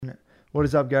What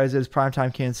is up, guys? It is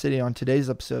Primetime Kansas City. On today's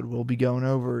episode, we'll be going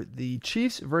over the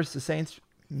Chiefs versus the Saints,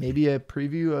 maybe a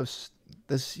preview of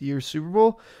this year's Super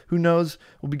Bowl. Who knows?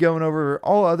 We'll be going over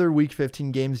all other Week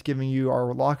 15 games, giving you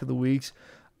our lock of the weeks.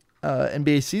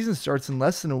 NBA season starts in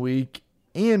less than a week,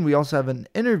 and we also have an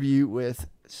interview with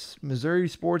Missouri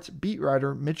sports beat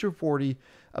writer Mitchell Forty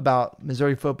about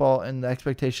Missouri football and the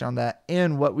expectation on that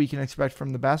and what we can expect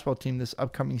from the basketball team this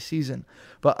upcoming season.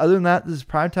 But other than that, this is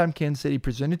Primetime Kansas City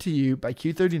presented to you by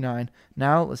Q39.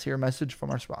 Now let's hear a message from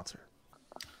our sponsor.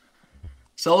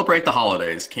 Celebrate the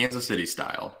holidays Kansas City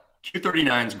style.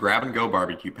 Q39's grab-and-go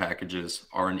barbecue packages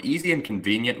are an easy and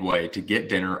convenient way to get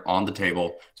dinner on the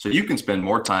table so you can spend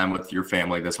more time with your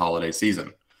family this holiday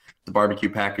season. The barbecue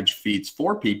package feeds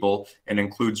 4 people and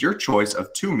includes your choice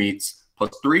of 2 meats plus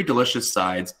 3 delicious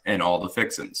sides and all the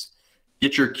fixins.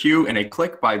 Get your Q in a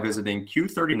click by visiting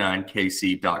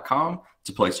Q39kc.com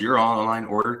to place your online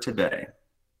order today.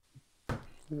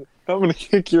 I'm going to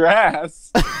kick your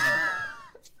ass.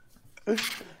 All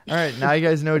right, now you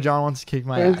guys know John wants to kick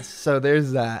my ass. So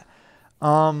there's that.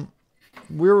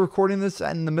 We're recording this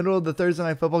in the middle of the Thursday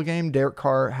Night Football game. Derek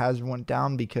Carr has went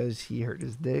down because he hurt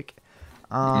his dick.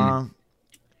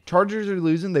 Chargers are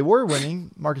losing. They were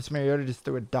winning. Marcus Mariota just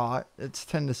threw a dot. It's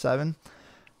 10-7.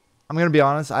 I'm going to be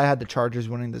honest. I had the Chargers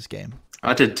winning this game.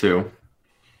 I did too.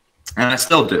 And I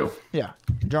still do. Yeah.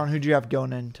 John, who'd you have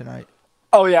going in tonight?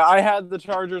 Oh, yeah, I had the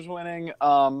Chargers winning, but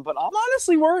I'm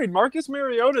honestly worried. Marcus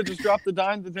Mariota just dropped the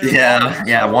dime to Derek Carr.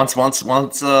 Yeah. Once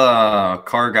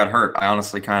Carr got hurt, I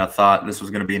honestly kind of thought this was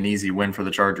going to be an easy win for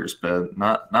the Chargers, but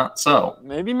not so.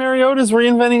 Maybe Mariota's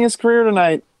reinventing his career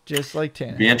tonight. Just like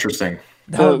Tanner. Be interesting.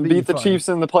 To beat the Chiefs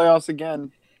in the playoffs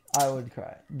again. I would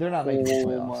cry. They're not making the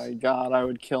playoffs. Oh, my God. I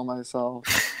would kill myself.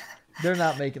 They're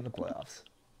not making the playoffs.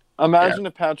 Imagine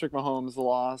if Patrick Mahomes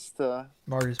lost to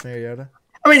Marcus Mariota.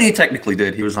 I mean, he technically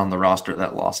did. He was on the roster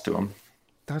that lost to him.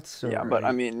 That's so Yeah, great. but,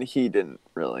 I mean, he didn't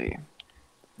really.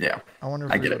 Yeah. I wonder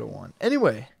if he would have won.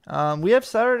 Anyway, we have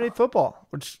Saturday football,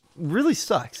 which really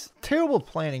sucks. Terrible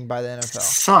planning by the NFL.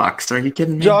 Sucks. Are you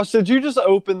kidding me? Josh, did you just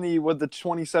open would the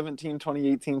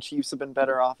 2017-2018 Chiefs have been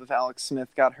better off if Alex Smith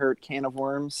got hurt can of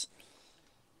worms?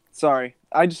 Sorry.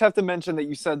 I just have to mention that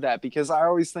you said that because I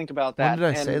always think about that.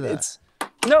 When did I say that?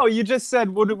 No, you just said,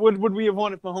 would we have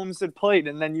won if Mahomes had played?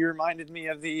 And then you reminded me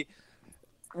of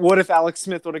what if Alex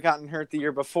Smith would have gotten hurt the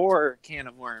year before can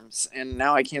of worms? And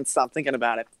now I can't stop thinking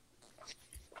about it.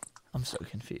 I'm so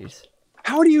confused.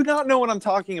 How do you not know what I'm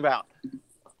talking about?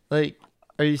 Like,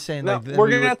 are you saying No, like we're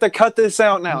going to have to cut this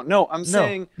out now. No, I'm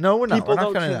saying no, we're not. people We're not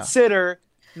don't gonna consider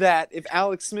that if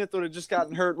Alex Smith would have just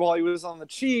gotten hurt while he was on the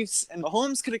Chiefs and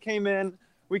Mahomes could have came in,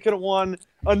 we could have won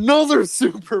another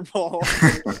Super Bowl.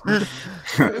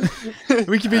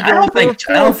 We could be I going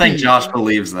don't think Josh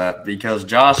believes that because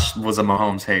Josh was a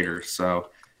Mahomes hater, so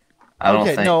I don't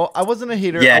think. No, I wasn't a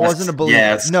hater. Yes, I wasn't a believer.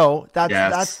 yes, No, that's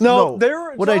yes. no.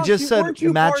 What I just said weren't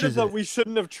you matches part of it. We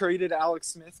shouldn't have traded Alex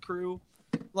Smith crew.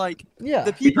 Like, Yeah.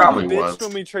 the people probably who bitched was.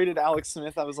 when we traded Alex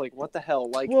Smith, I was like, what the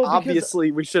hell? Like, Well, because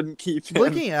obviously we shouldn't keep him.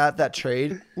 Looking at that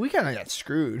trade, we kind of got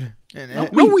screwed. No,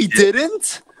 we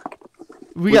didn't.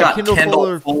 We got Kendall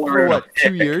Fuller for what,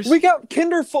 2 years? We got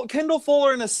Kendall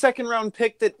Fuller in a second-round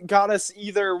pick that got us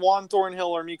either Juan Thornhill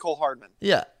or Mecole Hardman.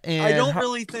 Yeah, and I don't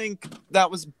really think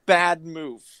that was bad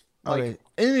move. Like, okay.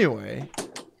 Anyway,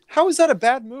 how is that a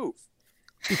bad move?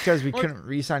 because we couldn't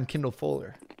re-sign Kendall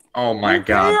Fuller. Oh my Who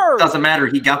God! cares? Doesn't matter.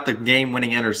 He got the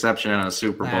game-winning interception in a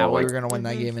Super Bowl. We were gonna win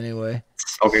that game anyway.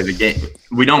 Okay, the game.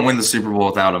 We don't win the Super Bowl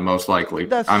without him, most likely.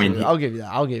 That's I mean, true. I'll give you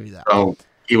that. so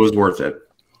it was worth it.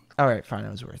 All right, fine.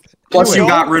 It was worth it. Plus, Anyway,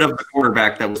 you got rid of the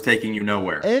quarterback that was taking you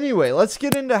nowhere. Anyway, let's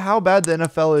get into how bad the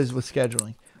NFL is with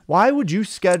scheduling. Why would you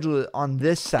schedule it on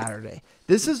this Saturday?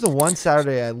 This is the one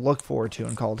Saturday I look forward to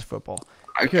in college football.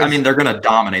 I mean, they're going to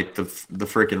dominate the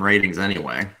freaking ratings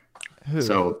anyway. Who?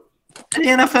 So, the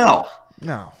NFL.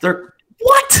 No. They're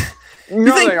what? You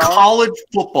No, think they are. college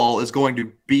football is going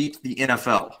to beat the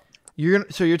NFL?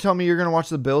 So you're telling me you're gonna watch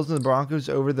the Bills and the Broncos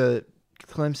over the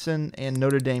Clemson and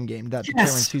Notre Dame game that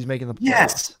determines who's making the playoffs?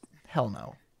 Yes. Hell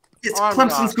no.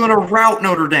 Clemson's going to rout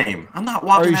Notre Dame. I'm not Are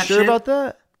watching you that sure shit. about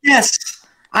that? Yes.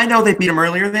 I know they beat them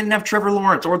earlier. They didn't have Trevor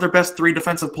Lawrence or their best 3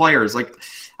 defensive players. Like,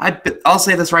 I'll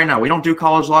say this right now. We don't do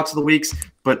college locks of the weeks,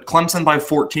 but Clemson by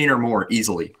 14 or more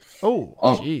easily. Oh,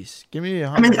 jeez. Give me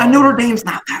I mean, Notre Dame's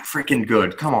not that freaking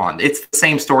good. Come on. It's the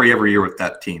same story every year with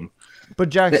that team. But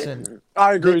Jackson,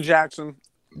 I agree, Jackson.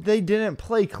 they didn't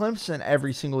play Clemson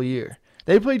every single year.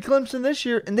 They played Clemson this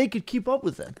year, and they could keep up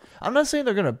with them. I'm not saying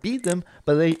they're going to beat them,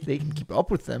 but they can keep up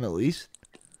with them at least.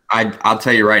 I'll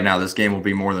tell you right now, this game will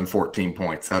be more than 14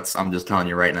 points. I'm just telling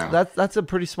you right now. That's a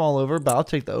pretty small over, but I'll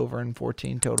take the over in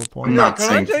 14 total points. I'm not Can I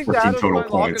saying take 14 that as total my lock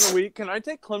of points. the week? Can I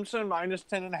take Clemson minus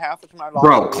 10.5 as my lock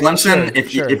Bro, of the week? Clemson,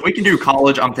 Sure. if we can do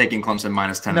college, I'm taking Clemson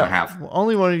minus 10 No, and a half.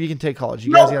 only one of you can take college.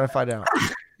 You guys got to fight out.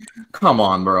 Come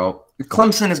on, bro.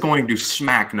 Clemson is going to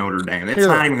smack Notre Dame. It's Here,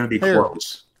 not even going to be here.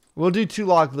 close. We'll do 2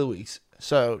 lock of the weeks.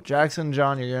 So Jackson and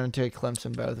John, you're going to take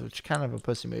Clemson both, which is kind of a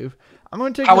pussy move. I'm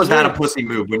going to take. How is that a Missouri. pussy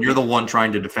move when you're the one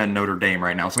trying to defend Notre Dame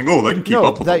right now? It's like, oh, they can keep No,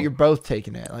 up with that them. you're both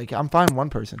taking it. Like I'm fine one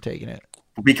person taking it.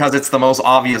 Because it's the most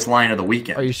obvious line of the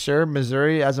weekend. Are you sure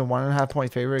Missouri as a 1.5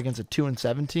 point favorite against a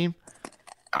 2-7 team?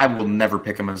 I will never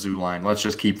pick a Mizzou line. Let's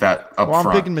just keep that up Well, I'm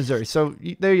front. picking Missouri. So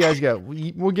there you guys go.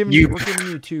 We're giving You-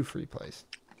 you 2 free plays.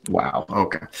 Wow.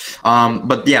 Okay.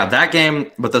 But yeah, that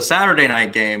game. But the Saturday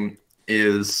night game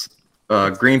is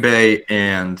Green Bay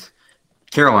and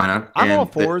Carolina. I'm and all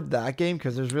for that game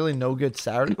because there's really no good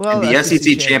Saturday. Well, the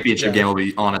SEC championship yeah. game will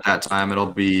be on at that time. It'll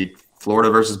be Florida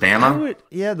versus Bama.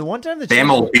 The one time the Bama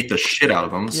will Chiefs, beat the shit out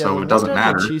of them, the so one it doesn't time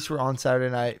matter. The Chiefs were on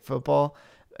Saturday Night Football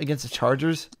against the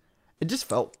Chargers. It just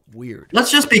felt weird.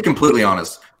 Let's just be completely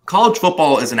honest. College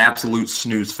football is an absolute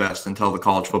snooze fest until the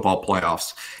college football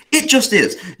playoffs. It just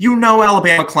is. You know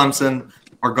Alabama, Clemson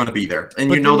are going to be there, and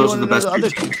But you know then those are the wanna know best other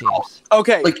two two teams.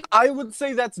 Okay, Like- I would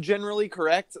say that's generally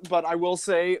correct, but I will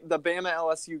say the Bama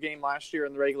LSU game last year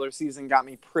in the regular season got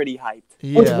me pretty hyped.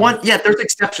 Yeah. There's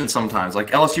exceptions sometimes.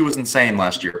 Like LSU was insane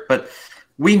last year, but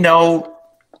we know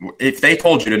if they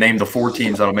told you to name the 4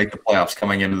 teams that'll make the playoffs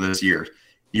coming into this year,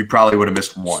 you probably would have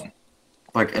missed one.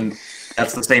 Like, and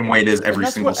that's the same way it is And every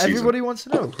that's single what season. everybody wants to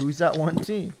know. Who's that one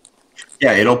team?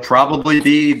 Yeah, it'll probably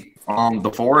be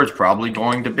the 4 is probably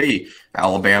going to be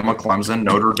Alabama, Clemson,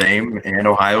 Notre Dame, and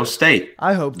Ohio State.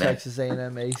 I hope Yeah. Texas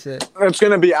A&M makes it. It's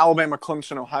going to be Alabama,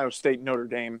 Clemson, Ohio State, Notre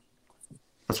Dame.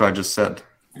 That's what I just said.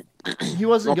 He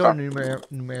wasn't Okay. going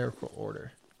numerical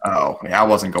order. Oh, yeah, I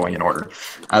wasn't going in order.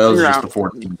 Those are Yeah. just the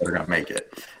 4 teams that are going to make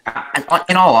it.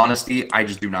 In all honesty, I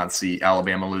just do not see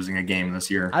Alabama losing a game this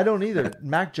year. I don't either.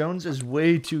 Mac Jones is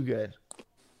way too good.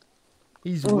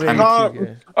 He's way Uh, too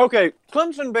good. Okay,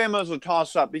 Clemson Bama is a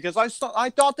toss up because I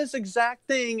thought this exact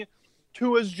thing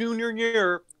to his junior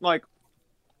year, like,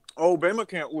 oh, Bama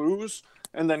can't lose,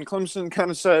 and then Clemson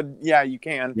kind of said, yeah, you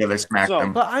can. Yeah, they smacked So-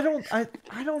 them. But I don't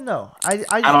know. I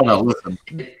I don't know. Listen,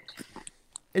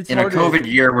 It's in a hard to- COVID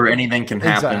year where anything can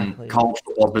happen, Exactly. college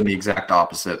football's been the exact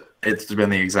opposite. It's been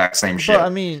the exact same shit. But I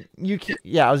mean, you can.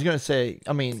 Yeah, I was gonna say.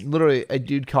 I mean, literally, a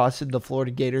dude costed the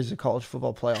Florida Gators the college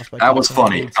football playoffs. By That was costing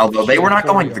funny. Gates Although they were not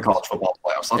 40 going to the yards. college football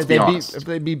playoffs. Let's If be they honest.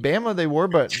 beat Bama, they were,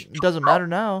 but it doesn't matter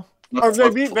now. If they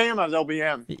beat Bama, they'll be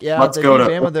in. Yeah, Let's if they go to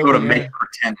beat Bama, let's they'll go to be make in.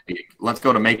 pretend league. Let's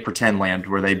go to make pretend land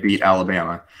where they beat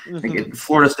Alabama. Mhm.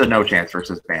 Florida stood no chance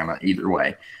versus Bama either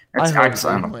way. I That's, hope just- they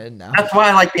I don't know. win now. That's why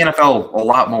I like the NFL a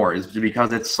lot more, is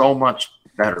because it's so much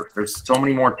better. There's so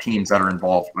many more teams that are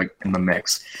involved, like in the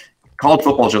mix. College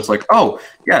football is just like, oh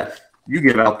yeah, you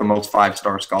give out the most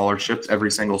 5-star scholarships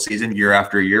every single season, year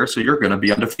after year, so you're going to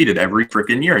be undefeated every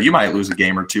freaking year. You might lose a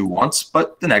game or two once,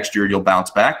 but the next year you'll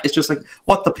bounce back. It's just like,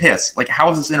 what the piss? Like,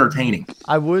 how is this entertaining?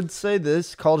 I would say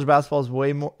this: college basketball is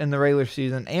way more in the regular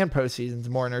season and postseason is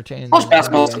more entertaining. College than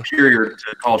basketball is NBA. superior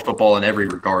to college football in every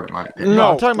regard, in my opinion. No,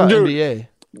 No, I'm talking about dude. NBA.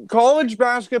 College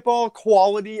basketball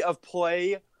quality of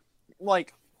play,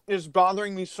 like, is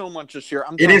bothering me so much this year.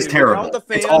 I'm It telling is you, terrible. Without the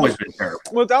fans, It's always been terrible.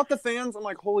 without the fans, I'm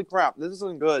like, holy crap, this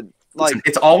isn't good. Like, Listen,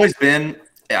 it's always been.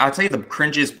 I'll tell you the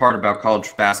cringiest part about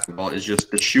college basketball is just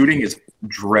the shooting is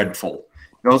dreadful.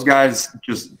 Those guys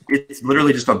it's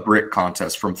literally just a brick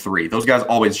contest from 3. Those guys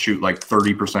always shoot like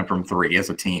 30% from 3 as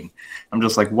a team. I'm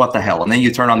just like, what the hell? And then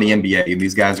you turn on the NBA and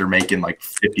these guys are making like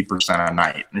 50% a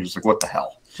night. And you're just like, what the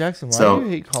hell? Jackson, why So- do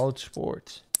you hate college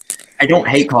sports? I don't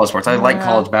hate college sports. I like Yeah.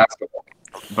 college basketball.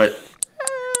 But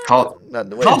college The way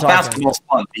you're college talking. basketball is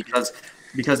fun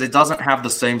because it doesn't have the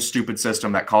same stupid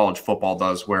system that college football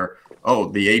does where, oh,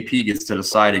 the AP gets to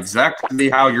decide exactly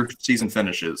how your season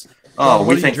finishes. Oh, What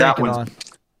we are you think that drinking one's on?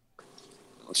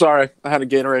 sorry, I had a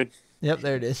Gatorade. Yep,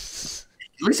 there it is.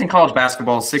 at least in college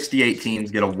basketball, 68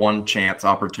 teams get a one chance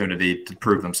opportunity to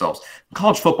prove themselves. In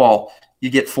college football, you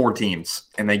get 4 teams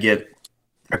and they get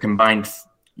a combined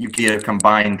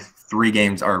 3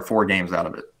 games or 4 games out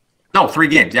of it. No, 3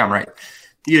 games. Yeah, I'm right.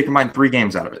 You get a combined 3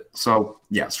 games out of it. So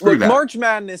yeah, screw Look, that. March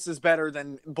Madness is better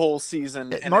than bowl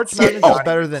season. and March it's Madness not is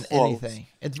better than close. anything.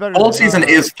 It's better. Bowl than season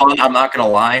is fun. I'm not gonna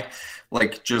lie.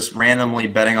 Like just randomly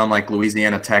betting on like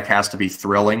Louisiana Tech has to be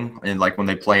thrilling, and like when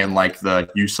they play in like the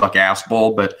You Suck Ass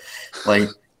Bowl. But like,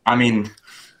 I mean,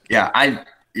 I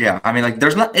mean like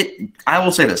there's not. I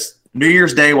will say this: New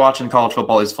Year's Day watching college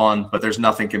football is fun, but there's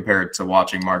nothing compared to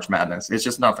watching March Madness. It's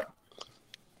just nothing.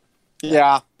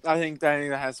 Yeah, I think that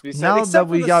has to be said. Now Except that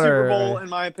for we the got Super our- Bowl, in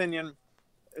my opinion,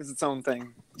 is its own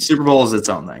thing. Super Bowl is its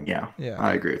own thing. Yeah, Yeah.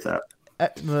 I agree with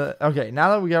that. Okay, now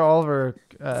that we got all of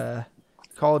our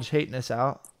college hateness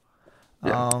out,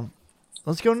 Yeah.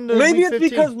 let's go into Maybe week it's 15.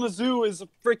 because Mizzou is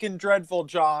freaking dreadful,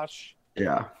 Josh.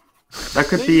 Yeah, that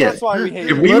could Maybe be that's it. why we hate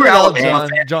If it. we Let were it out,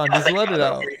 Alabama John. fans, Just let it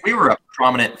out. if we were a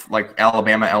prominent like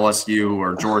Alabama, LSU,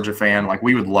 or Georgia fan, like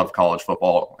we would love college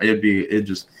football.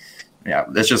 It's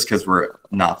just because we're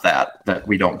not that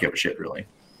we don't give a shit really.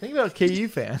 Think about KU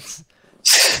fans.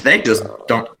 They just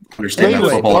don't understand that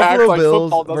Anyway, football. Act Buffalo like Bills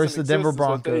football doesn't versus the Denver exist is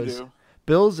what they Broncos. do.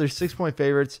 Bills are 6-point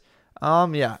favorites.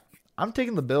 Yeah, I'm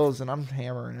taking the Bills and I'm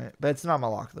hammering it, but it's not my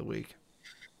lock of the week.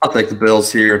 I'll take the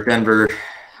Bills here. Denver,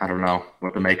 I don't know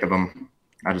what to make of them.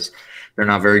 They're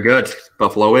not very good.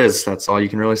 Buffalo is. That's all you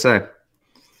can really say.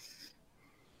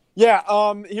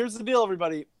 Yeah, here's the deal,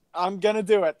 everybody. I'm gonna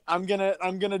do it. I'm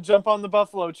gonna jump on the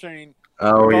Buffalo train.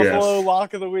 Oh Buffalo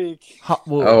lock of the week.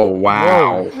 Whoa. Oh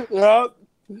wow. Yep.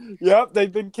 Yep,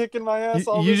 they've been kicking my ass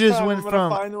all You this just time. went I'm gonna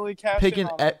from finally cash Picking, in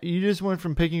on it. you just went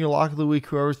from picking your lock of the week,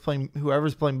 whoever's playing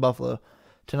Buffalo,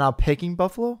 to now picking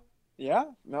Buffalo. Yeah,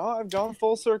 no, I've gone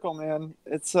full circle, man.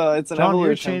 It's an John, you're a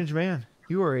evolution. changed man.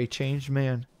 You are a changed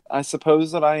man. I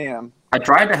suppose that I am. I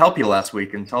tried to help you last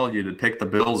week and told you to pick the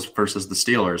Bills versus the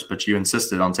Steelers, but you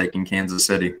insisted on taking Kansas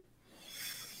City.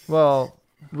 Well,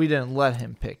 we didn't let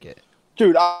him pick it.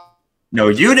 Dude, No,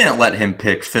 you didn't let him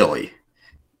pick Philly.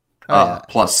 Oh, yeah.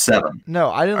 +7.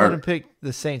 No, I didn't let Or- him pick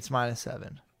the Saints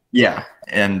 -7. Yeah,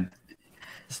 and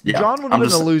yeah, John would I'm have been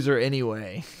just- a loser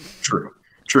anyway. True.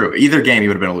 Either game, he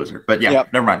would have been a loser. But yeah,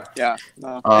 Yep. never mind. yeah. No.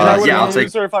 Uh, and I would yeah, have I'll been a take-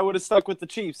 loser if I would have stuck with the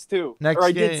Chiefs, too. Next or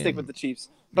I did game. stick with the Chiefs.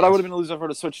 But I would have been a loser if I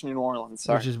would have switched to New Orleans.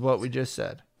 Sorry. Which is what we just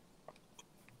said.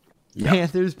 Yeah.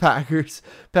 Panthers, Packers.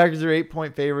 Packers are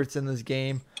 8-point favorites in this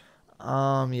game.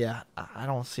 Yeah, I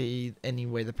don't see any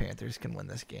way the Panthers can win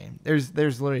this game. There's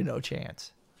literally no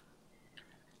chance.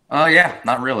 Yeah,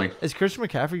 not really. Is Christian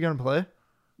McCaffrey going to play?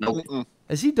 Nope, Mm-mm.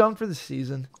 Is he done for the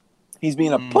season? He's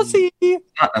being a pussy.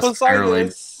 not necessarily.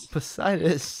 Poseidus.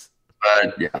 Poseidus.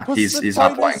 But yeah, he's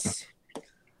not playing. Poseidus.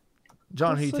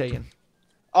 John, who you Poseidus. taking?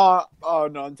 Oh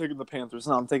no, I'm taking the Panthers.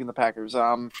 No, I'm taking the Packers.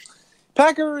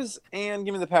 Packers, and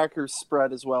give me the Packers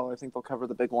spread as well. I think they'll cover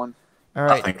the big one. All I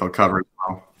right. think they'll cover it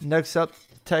well. Next up,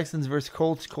 Texans versus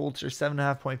Colts. Colts are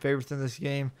 7.5-point favorites in this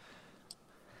game.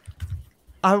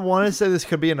 I want to say this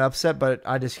could be an upset, but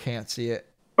I just can't see it.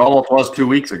 All it was 2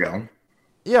 weeks ago.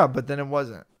 Yeah, but then it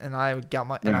wasn't, and I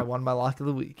Yeah. won my lock of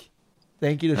the week.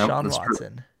 Thank you to Nope, Sean that's true.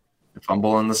 Watson.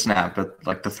 Fumble in the snap at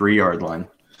like the 3-yard line.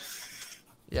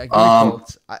 Yeah, give me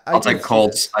Colts. I'll can take see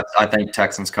Colts. I think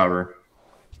Texans cover.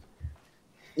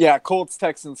 Yeah, Colts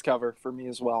Texans cover for me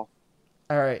as well.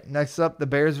 that. All right, next up, the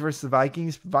Bears versus the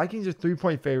Vikings. Vikings are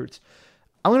 3-point favorites.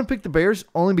 I'm gonna pick the Bears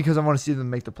only because I want to see them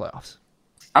make the playoffs.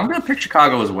 I'm gonna pick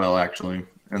Chicago as well, actually,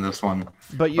 in this one.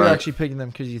 But you're Right. actually picking them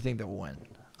because you think they'll win.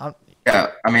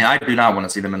 Yeah, I mean, I do not want to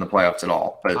see them in the playoffs at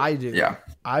all. But I do. Yeah,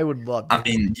 I would love. I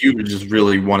mean, you would just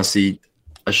really want to see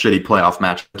a shitty playoff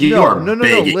match. You No, are no,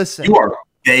 begging. listen. You are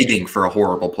begging for a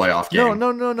horrible playoff game.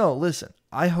 No. Listen,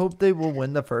 I hope they will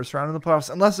win the first round of the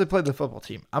playoffs unless they play the football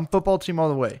team. I'm football team all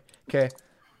the way. Okay.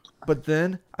 But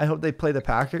then I hope they play the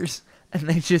Packers and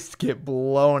they just get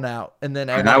blown out. And then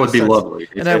And that would be everyone lovely.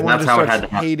 And If everyone that's just how it starts had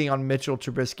to happen. hating on Mitchell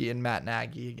Trubisky and Matt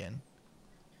Nagy again.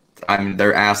 I mean,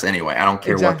 they're ass anyway. I don't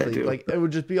care what they do. Like, it would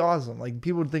just be awesome. Like,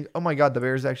 people would think, oh my God, the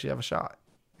Bears actually have a shot.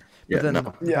 yeah, But then no.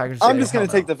 the Packers I'm say, just gonna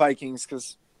hell take no. the Vikings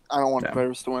because I don't want Yeah. the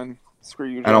Bears to win. Screw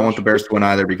you, Josh. I don't want the Bears to win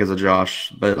either because of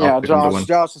Josh. But Yeah, I'll pick them to win.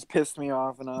 Josh has pissed me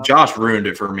off enough. Josh ruined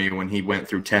it for me when he went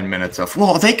through 10 minutes of,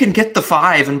 well, they can get the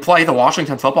 5 and play the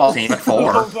Washington football team at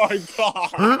 4. Oh my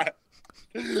god!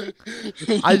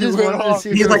 I just You wanted to went see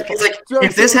off. He's like, Josh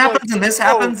if this was like, happens and this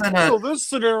happens, so this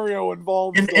scenario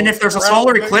involves. and if there's a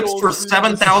solar eclipse for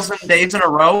 7,000 days in a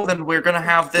row, then we're going to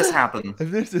have this happen.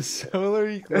 If there's a solar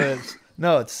eclipse.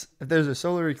 No, it's if there's a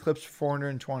solar eclipse for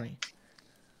 420.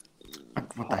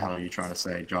 What the hell are you trying to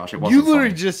say, Josh? It You wasn't literally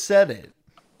funny. just said it.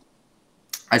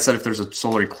 I said if there's a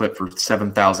solar eclipse for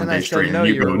 7,000 And I days said, straight, no, and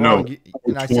you you go, were no. wrong.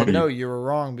 And I said, 20. no, you were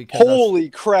wrong because that's- Holy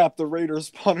crap! The Raiders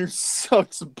punter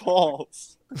sucks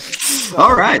balls.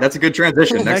 All right, that's a good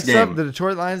transition. Next Next up, game. the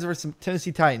Detroit Lions versus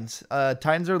Tennessee Titans.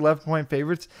 Titans are 11-point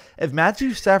favorites. If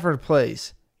Matthew Stafford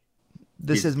plays,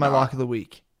 this He's is my not. lock of the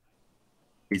week.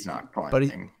 He's not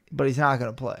playing. But he's not going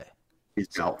to play. He's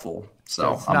doubtful,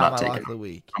 so It's I'm not my taking lock him. of the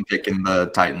week. I'm picking the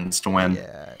Titans to win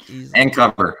Yeah, easy. and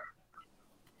cover.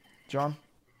 John,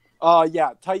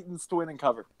 Yeah, Titans to win and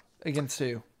cover. against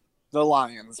who? the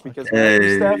Lions because Hey.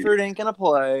 Matthew Stafford ain't gonna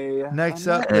play. Next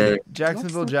I'm up, not- the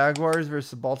Jacksonville Jaguars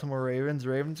versus the Baltimore Ravens.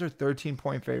 Ravens are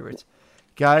 13-point favorites.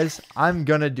 Guys, I'm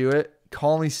going to do it.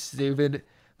 Call me stupid,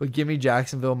 but give me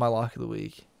Jacksonville my lock of the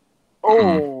week.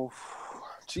 Oh,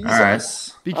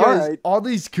 Jesus! Because All all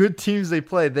these good teams they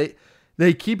play,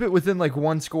 they keep it within like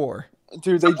one score. right.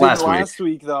 Dude, they did last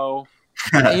week though.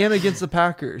 And against the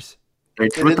Packers. They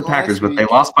They with did the Packers, last but they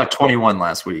week. lost by 21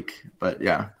 last week. But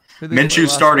yeah, Who they play Minshew's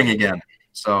last starting week? again,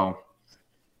 so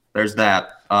there's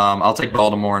that. I'll take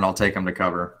Baltimore and I'll take them to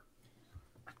cover.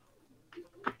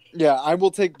 Yeah, I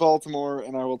will take Baltimore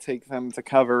and I will take them to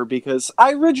cover because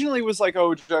I originally was like,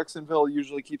 oh, Jacksonville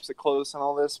usually keeps it close and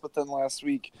all this, but then last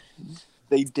week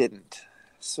they didn't.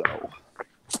 So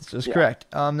This is Yeah. correct.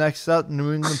 Next up,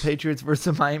 New England Patriots versus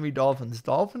the Miami Dolphins.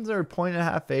 Dolphins are a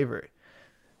 1.5 favorite.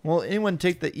 Will anyone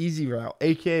take the easy route?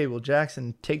 AKA, will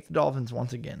Jackson take the Dolphins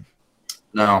once again?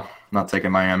 No, not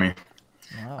taking Miami.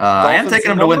 Wow. I am Dolphins, taking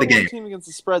them to win the number one game. Team against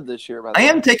the spread this year. By the I way.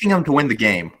 am taking them to win the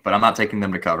game, but I'm not taking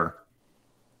them to cover.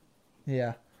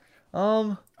 Yeah.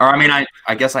 Or I mean,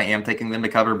 I guess I am taking them to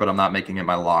cover, but I'm not making it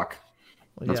my lock.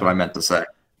 That's yeah. what I meant to say.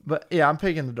 But yeah, I'm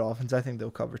picking the Dolphins. I think they'll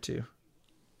cover too.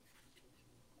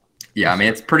 Yeah, I mean,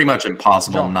 it's pretty much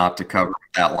impossible John. not to cover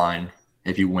that line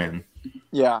if you win.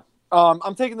 Yeah.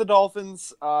 I'm taking the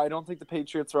Dolphins. I don't think the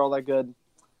Patriots are all that good.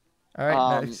 All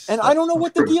right, next. And I don't know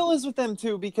what the deal is with them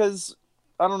too because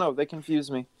I don't know. They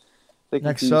confuse me. They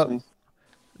Next confuse up. me.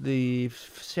 The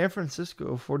San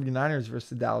Francisco 49ers versus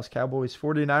the Dallas Cowboys.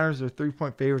 49ers are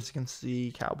 3-point favorites against the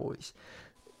Cowboys.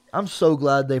 I'm so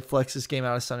glad they flexed this game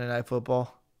out of Sunday Night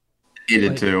Football.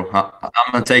 Needed to.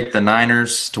 I'm going to take the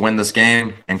Niners to win this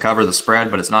game and cover the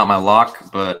spread, but it's not my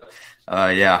lock. But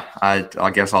yeah, I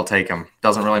guess I'll take them.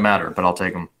 Doesn't really matter, but I'll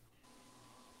take them.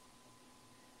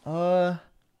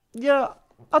 Yeah,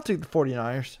 I'll take the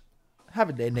 49ers. Have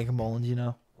a day, Nick Mullins, you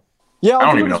know. Yeah, I I'll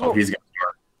don't do even it know as well. if he's going to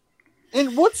start.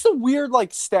 And what's the weird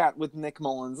like stat with Nick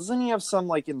Mullins? Doesn't he have some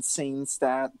like insane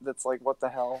stat that's like what the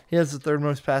hell? He has the third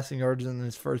most passing yards in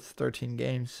his first 13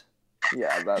 games.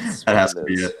 Yeah, that's That has what to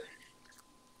be is. it.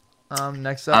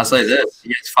 Next up, I'll say this. He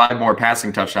has 5 more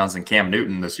passing touchdowns than Cam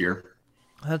Newton this year.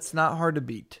 that's not hard to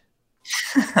beat.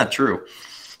 True.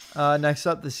 Next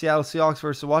up, the Seattle Seahawks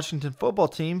versus the Washington Football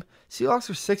Team. Seahawks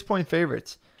are 6-point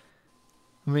favorites.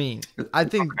 I mean, I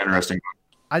think Interesting.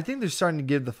 they're starting to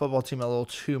give the football team a little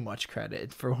too much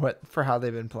credit for how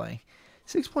they've been playing.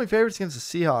 6-point favorites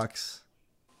against the Seahawks.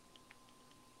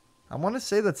 I want to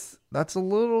say that's a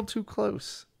little too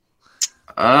close.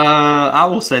 I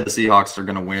will say the Seahawks are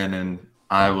going to win, and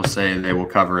I will say they will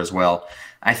cover as well.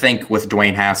 I think with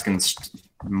Dwayne Haskins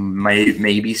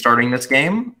maybe starting this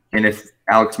game, and if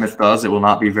Alex Smith does, it will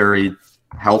not be very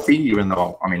healthy, even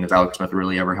though, I mean, is Alex Smith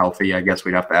really ever healthy? I guess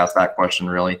we'd have to ask that question,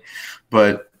 really.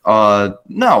 But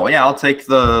no, yeah, I'll take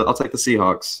the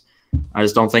Seahawks. I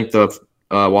just don't think the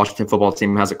Washington Football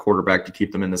Team has a quarterback to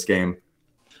keep them in this game.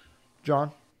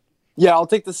 John? Yeah, I'll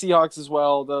take the Seahawks as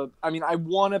well. I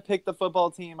want to pick the football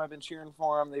team. I've been cheering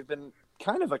for them. They've been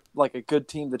kind of a good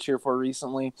team to cheer for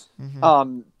recently.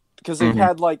 Because they've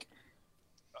had like,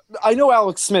 I know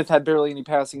Alex Smith had barely any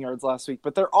passing yards last week,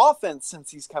 but their offense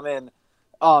since he's come in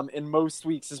most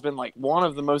weeks has been like one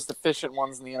of the most efficient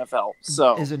ones in the NFL.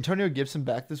 So Is Antonio Gibson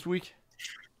back this week?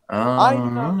 I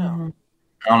do not know.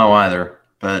 I don't know either,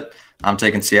 but I'm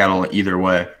taking Seattle either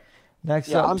way. Next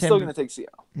Yeah, up, I'm still going to take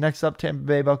Seattle. Next up, Tampa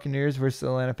Bay Buccaneers versus the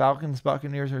Atlanta Falcons.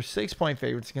 Buccaneers are 6-point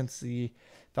favorites against the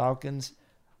Falcons.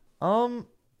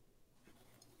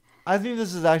 I think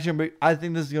this is going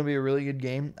to be a really good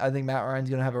game. I think Matt Ryan's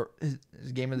going to have his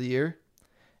game of the year,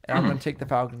 and I'm going to take the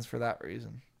Falcons for that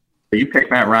reason. You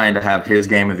pick Matt Ryan to have his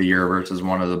game of the year versus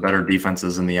one of the better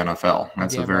defenses in the NFL.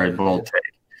 That's Yeah, a very right. bold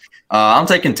take. I'm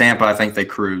taking Tampa. I think they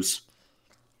cruise.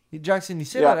 Jackson, you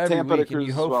say Yeah, that every Tampa to week, and cruise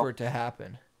you as hope well. for it to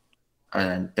happen.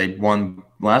 And they won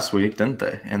last week, didn't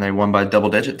they? And they won by double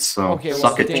digits. So Okay,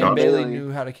 suck well, it, Dan Josh. Bailey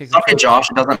knew how to kick. Suck a it, Josh.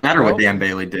 It doesn't matter what Well- Dan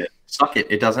Bailey did. Suck it.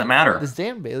 It doesn't matter. Does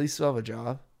Dan Bailey still have a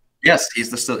job? Yes, he's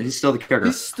still the kicker.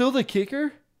 He's still the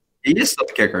kicker? He is still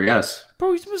the kicker. Yes.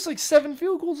 Bro, he's missed like 7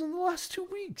 field goals in the last 2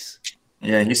 weeks.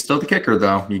 Yeah, he's still the kicker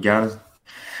though. You gotta.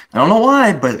 I don't know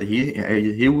why, but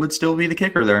he would still be the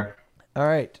kicker there. All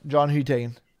right, John, who you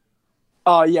taking?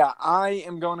 Yeah, I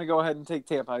am going to go ahead and take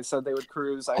Tampa. I said they would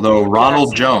cruise. Although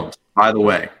Ronald Jones, by the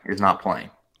way, is not playing.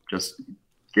 Just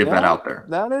give that out there.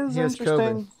 That is He has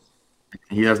interesting.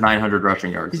 He has 900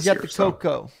 rushing yards. He's this got year, the so.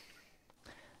 Coco.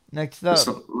 Next up,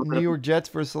 So- New York Jets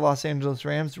versus the Los Angeles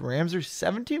Rams. Rams are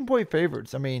 17-point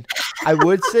favorites. I mean, I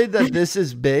would say that this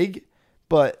is big,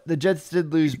 but the Jets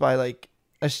did lose by like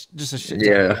just a shit ton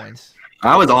of Yeah. points.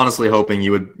 I was honestly hoping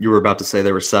you were about to say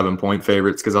they were 7-point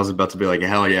favorites because I was about to be like,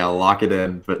 hell yeah, lock it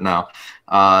in. But no,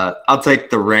 I'll take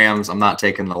the Rams. I'm not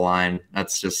taking the line.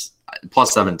 That's just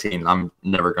plus 17. I'm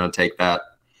never going to take that.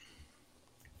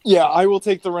 Yeah, I will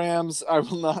take the Rams. I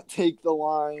will not take the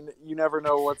line. You never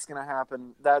know what's going to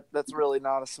happen. That's really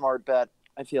not a smart bet.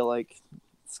 I feel like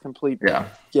it's complete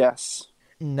guess.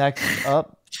 Next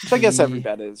up, Which I guess every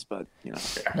bet is, but you know.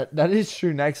 That is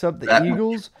true. Next up, the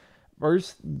Eagles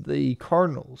versus the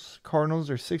Cardinals. Cardinals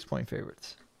are 6-point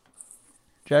favorites.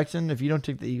 Jackson, if you don't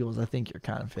take the Eagles, I think you're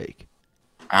kind of fake.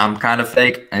 I'm kind of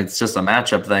fake. It's just a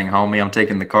matchup thing, homie. I'm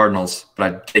taking the Cardinals, but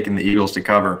I'm taking the Eagles to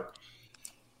cover.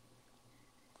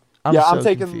 I'm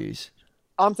taking confused.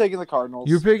 I'm taking the Cardinals.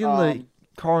 You're picking the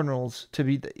Cardinals to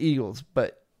beat the Eagles,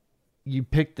 but you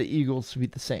picked the Eagles to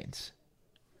beat the Saints.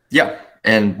 Yeah,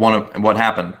 and what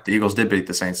happened? The Eagles did beat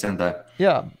the Saints, didn't they?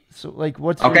 Yeah. So, like,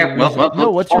 what's okay? Your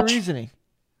reasoning? What's your reasoning?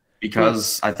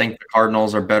 Because I think the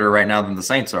Cardinals are better right now than the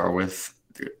Saints are, with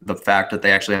the fact that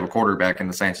they actually have a quarterback and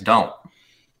the Saints don't.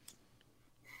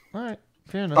 All right,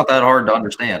 fair enough. It's not that hard to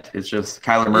understand. It's just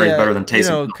Kyler Murray's better than Taysom. You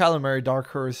know, Kyler Murray, dark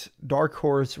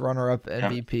horse, runner-up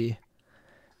MVP.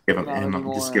 Give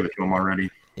him, just give it to him already.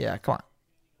 Yeah, come on.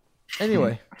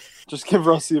 Anyway, just give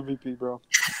Russ the MVP, bro.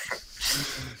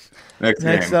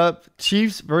 Next up,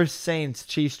 Chiefs versus Saints.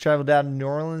 Chiefs travel down to New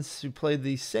Orleans to play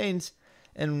the Saints,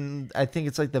 and I think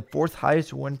it's like the fourth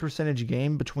highest win percentage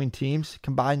game between teams,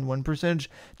 combined win percentage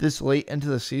this late into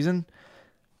the season.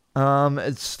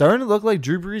 It's starting to look like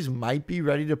Drew Brees might be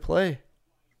ready to play.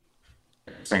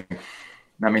 That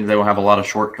means they will have a lot of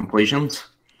short completions.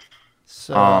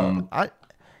 So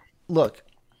look,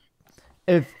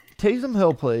 if Taysom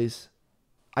Hill plays,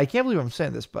 I can't believe I'm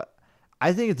saying this, but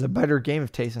I think it's a better game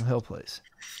if Taysom Hill plays.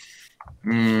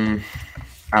 I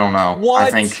don't know. What?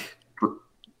 I think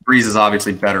Brees is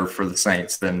obviously better for the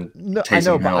Saints than Taysom I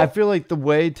know, Hill. but I feel like the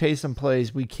way Taysom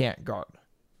plays, we can't guard.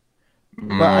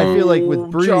 But I feel like with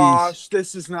Brees, Josh,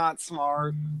 this is not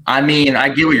smart. I mean, I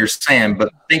get what you're saying,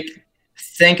 but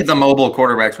think of the mobile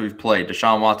quarterbacks we've played,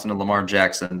 Deshaun Watson and Lamar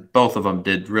Jackson. Both of them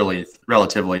did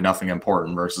relatively nothing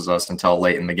important versus us until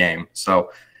late in the game.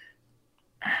 So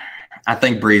I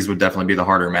think Brees would definitely be the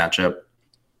harder matchup.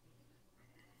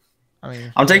 I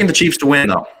mean, I'm taking the Chiefs to win,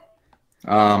 though.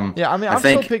 I'm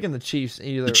still picking the Chiefs.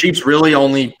 Either the Chiefs really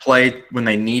only play when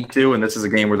they need to, and this is a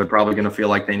game where they're probably going to feel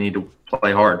like they need to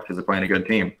play hard because they're playing a good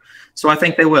team. So I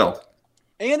think they will.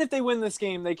 And if they win this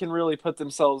game, they can really put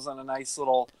themselves in a nice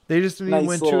little. They just need to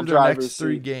win 2 of their next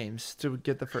 3 games to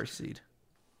get the first seed.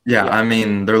 Yeah, I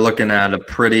mean they're looking at a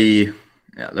pretty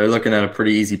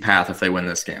easy path if they win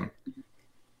this game.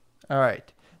 All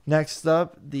right. Next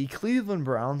up, the Cleveland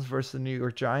Browns versus the New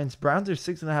York Giants. Browns are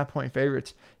 6.5-point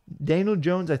favorites. Daniel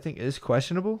Jones, I think, is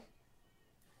questionable.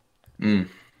 I'm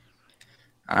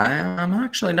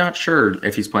actually not sure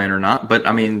if he's playing or not, but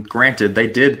I mean, granted,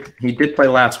 he did play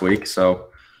last week, so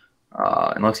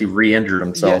unless he re-injured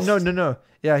himself. Yeah, no.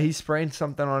 Yeah, he sprained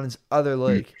something on his other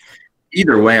leg.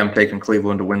 Either way, I'm taking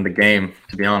Cleveland to win the game,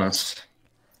 to be honest.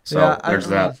 So yeah, there's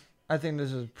that. I think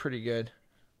this is pretty good.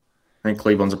 I think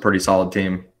Cleveland's a pretty solid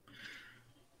team.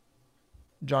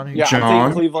 John? I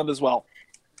think Cleveland as well.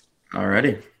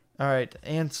 Alrighty. All right,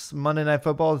 Ants Monday Night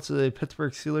Football. It's the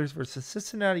Pittsburgh Steelers versus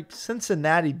Cincinnati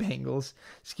Bengals.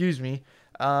 Excuse me.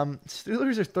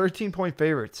 Steelers are 13-point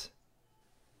favorites.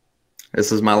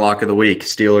 This is my lock of the week.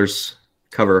 Steelers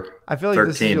cover. I feel like 13.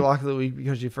 this is your lock of the week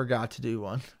because you forgot to do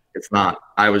one. It's not.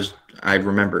 I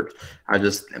remembered. I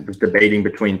was debating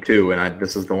between 2, and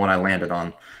this is the one I landed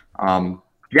on.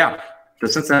 Yeah, the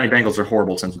Cincinnati Bengals are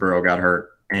horrible since Burrow got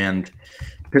hurt, and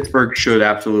Pittsburgh should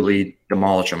absolutely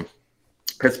demolish them.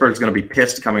 Pittsburgh's going to be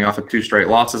pissed coming off of 2 straight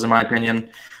losses, in my opinion,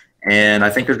 and I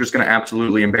think they're just going to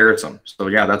absolutely embarrass them. So,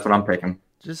 yeah, that's what I'm picking.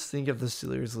 Just think if the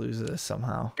Steelers lose this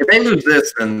somehow. If they lose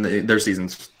this, then their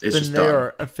season's just done. They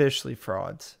are officially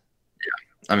frauds.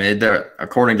 Yeah. I mean,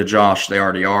 according to Josh, they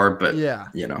already are, but,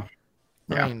 you know.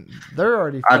 Yeah. I mean, they're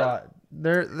already fraud.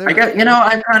 I guess,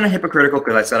 I'm kind of hypocritical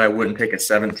because I said I wouldn't take a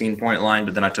 17-point line,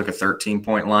 but then I took a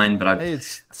 13-point line. But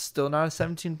it's still not a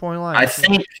 17-point line. I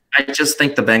just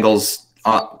think the Bengals,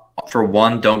 for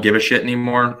one, don't give a shit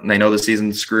anymore. They know the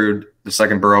season's screwed. The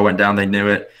second Burrow went down, they knew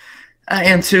it.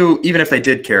 And 2, even if they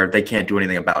did care, they can't do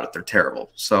anything about it. They're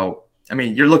terrible. So, I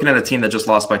mean, you're looking at a team that just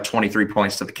lost by 23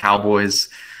 points to the Cowboys.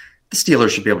 The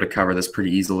Steelers should be able to cover this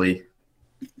pretty easily.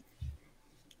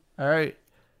 All right.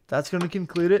 That's going to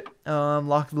conclude it.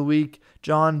 Lock of the week.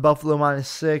 John, Buffalo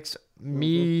 -6.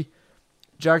 Me,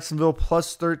 Jacksonville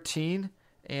 +13.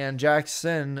 And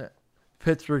Jackson,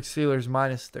 Pittsburgh Steelers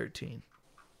 -13.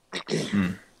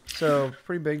 So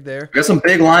pretty big there. Got some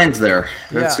big lines there.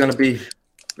 There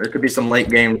could be some late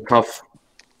game tough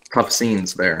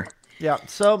scenes there. Yeah.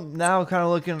 So now kind of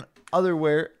looking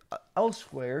elsewhere.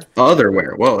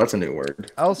 Whoa, that's a new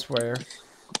word. Elsewhere.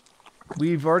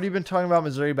 We've already been talking about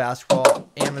Missouri basketball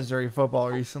and Missouri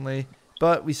football recently,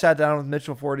 but we sat down with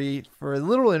Mitchell Forte for a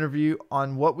little interview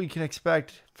on what we can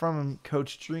expect from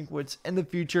Coach Drinkwitz in the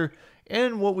future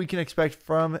and what we can expect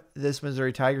from this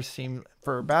Missouri Tigers team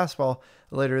for basketball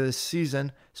later this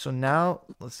season. So now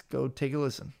let's go take a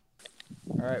listen.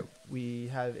 All right, we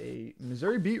have a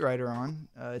Missouri beat writer on.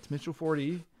 It's Mitchell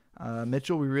Forte.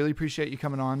 Mitchell, we really appreciate you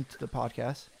coming on to the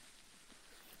podcast.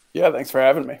 Yeah, thanks for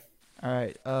having me. All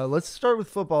right, let's start with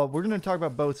football. We're going to talk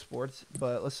about both sports,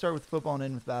 but let's start with football and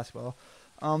end with basketball.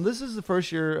 This is the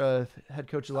first year of head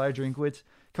coach Elijah Drinkwitz,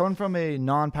 coming from a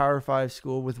non-Power 5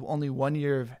 school with only 1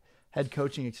 year of head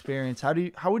coaching experience.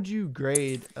 How would you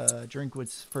grade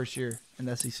Drinkwitz's first year in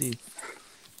the SEC?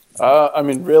 I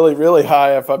mean, really, really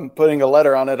high. If I'm putting a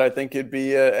letter on it, I think it'd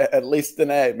be at least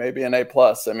an A, maybe an A+.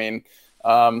 I mean,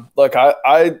 look,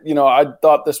 I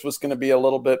thought this was going to be a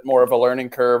little bit more of a learning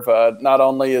curve. Not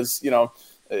only is,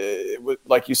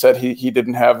 like you said, he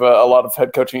didn't have a lot of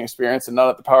head coaching experience and not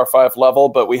at the Power 5 level,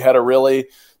 but we had a really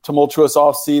tumultuous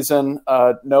offseason.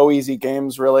 No easy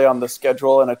games really on the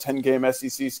schedule and a 10-game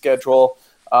SEC schedule.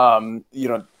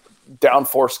 Down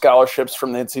 4 scholarships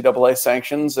from the NCAA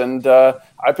sanctions. And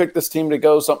I picked this team to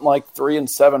go something like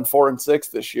 3-7,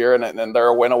 4-6 this year. And they're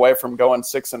a win away from going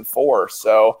 6-4.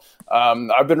 So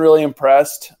I've been really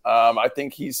impressed. I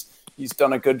think he's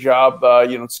done a good job,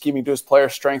 scheming to his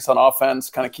players' strengths on offense,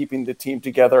 kind of keeping the team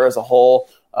together as a whole.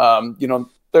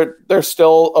 They're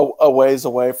still a ways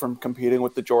away from competing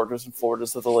with the Georgias and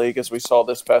Floridas of the league, as we saw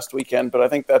this past weekend. But I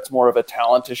think that's more of a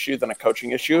talent issue than a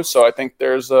coaching issue. So I think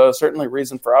there's certainly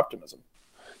reason for optimism.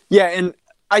 Yeah, and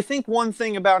I think one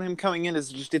thing about him coming in is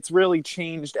just it's really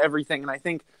changed everything. And I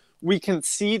think we can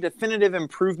see definitive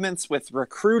improvements with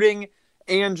recruiting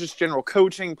and just general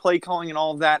coaching, play calling, and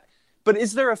all of that. But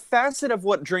is there a facet of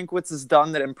what Drinkwitz has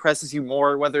done that impresses you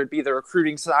more, whether it be the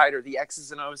recruiting side or the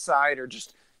X's and O's side or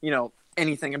just,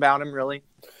 anything about him really?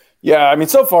 Yeah, I mean,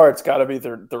 so far it's got to be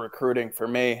the recruiting for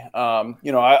me.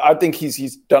 I think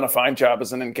he's done a fine job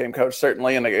as an in-game coach,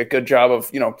 certainly, and a good job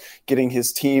of, getting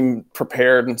his team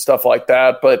prepared and stuff like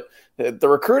that. But the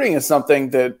recruiting is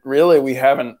something that really we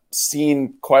haven't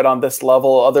seen quite on this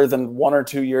level other than 1 or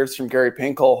 2 years from Gary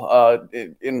Pinkel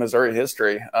in Missouri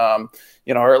history,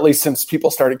 or at least since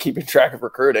people started keeping track of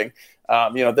recruiting.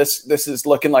 This is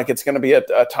looking like it's going to be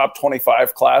a top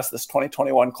 25 class, this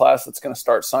 2021 class that's going to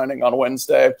start signing on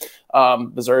Wednesday.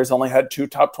 Missouri's only had 2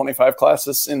 top 25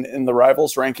 classes in the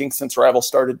Rivals ranking since Rivals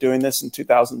started doing this in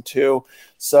 2002.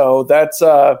 So that's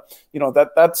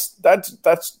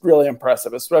really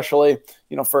impressive, especially,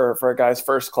 for a guy's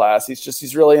first class.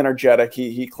 He's really energetic.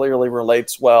 He clearly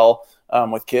relates well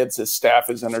with kids. His staff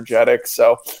is energetic.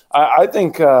 So I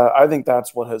think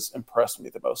that's what has impressed me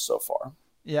the most so far.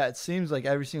 Yeah, it seems like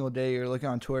every single day you're looking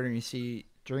on Twitter and you see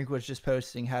Drinkwitz just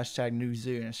posting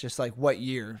 #NewZoo, and it's just like, what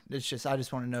year? It's just, I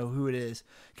just want to know who it is,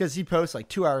 because he posts like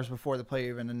 2 hours before the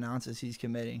player even announces he's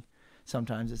committing.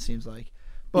 Sometimes it seems like.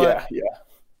 But yeah.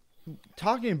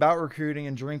 Talking about recruiting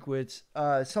and Drinkwitz,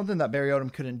 something that Barry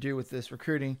Odom couldn't do with this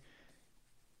recruiting.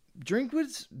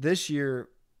 Drinkwitz this year,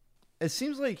 it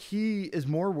seems like he is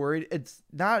more worried. It's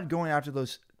not going after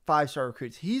those 5-star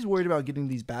recruits. He's worried about getting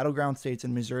these battleground states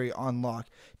in Missouri on lock.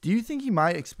 Do you think he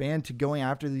might expand to going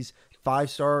after these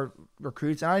 5-star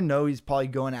recruits? And I know he's probably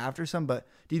going after some, but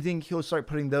do you think he'll start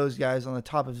putting those guys on the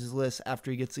top of his list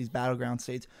after he gets these battleground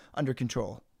states under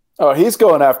control? Oh, he's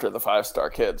going after the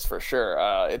 5-star kids for sure.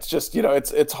 It's just,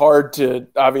 it's hard to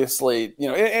obviously,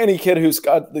 any kid who's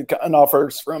gotten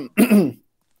offers from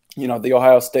the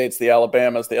Ohio States, the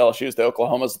Alabamas, the LSUs, the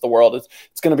Oklahomas of the world,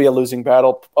 it's going to be a losing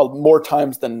battle more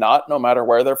times than not, no matter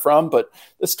where they're from. But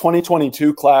this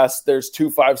 2022 class, there's 2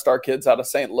 5-star kids out of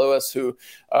St. Louis who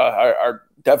are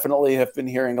definitely have been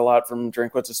hearing a lot from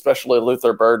Drinkwitz, especially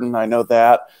Luther Burden. I know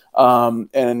that.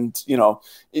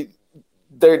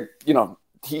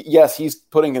 He's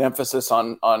putting an emphasis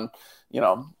on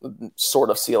sort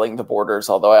of sealing the borders,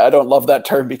 although I don't love that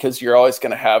term because you're always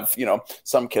going to have,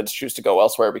 some kids choose to go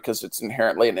elsewhere because it's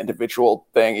inherently an individual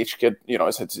thing. Each kid,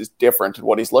 is different in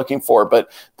what he's looking for,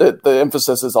 but the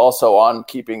emphasis is also on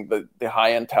keeping the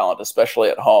high-end talent, especially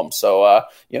at home. So,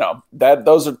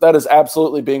 that is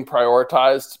absolutely being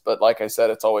prioritized. But like I said,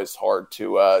 it's always hard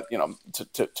to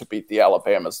beat the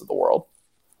Alabamas of the world.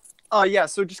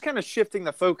 So just kind of shifting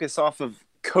the focus off of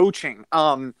coaching.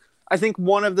 I think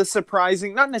one of the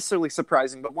surprising, not necessarily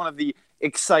surprising, but one of the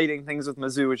exciting things with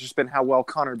Mizzou has just been how well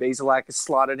Connor Bazelak has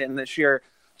slotted in this year.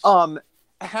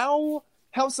 How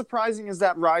surprising has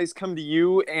that rise come to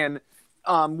you? And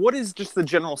what is just the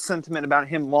general sentiment about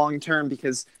him long term?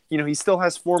 Because he still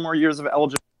has 4 more years of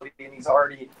eligibility, and he's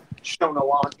already shown a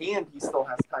lot, and he still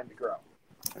has time to grow.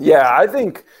 Yeah, I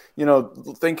think,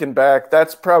 thinking back,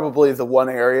 that's probably the one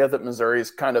area that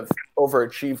Missouri's kind of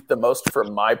overachieved the most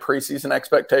from my preseason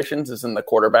expectations is in the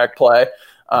quarterback play.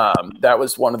 That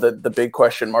was one of the big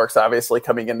question marks, obviously,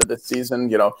 coming into this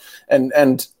season,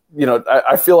 and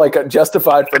I feel like I'm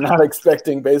justified for not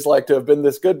expecting Bazelak to have been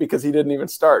this good because he didn't even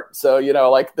start. So,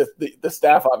 like the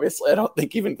staff, obviously, I don't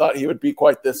think even thought he would be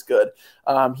quite this good.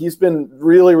 He's been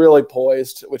really, really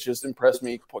poised, which has impressed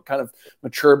me, kind of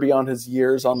mature beyond his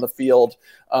years on the field.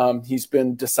 He's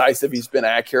been decisive. He's been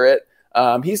accurate.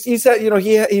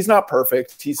 He's not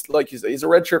perfect. He's like he's a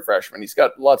redshirt freshman. He's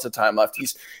got lots of time left.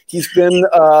 He's been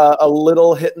a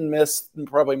little hit and miss,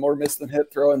 probably more miss than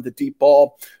hit, throwing the deep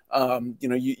ball.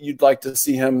 You'd like to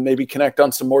see him maybe connect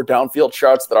on some more downfield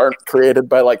shots that aren't created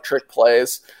by like trick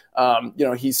plays.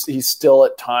 He's still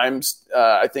at times,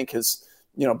 I think has,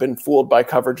 been fooled by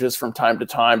coverages from time to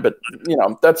time, but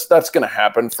that's going to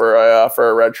happen for a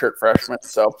redshirt freshman.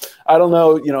 So I don't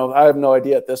know, I have no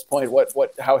idea at this point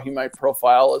how he might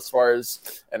profile as far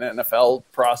as an NFL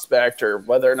prospect or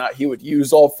whether or not he would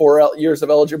use all 4 years of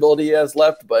eligibility he has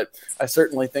left. But I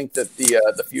certainly think that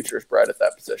the future is bright at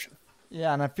that position.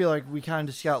 Yeah, and I feel like we kind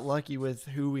of just got lucky with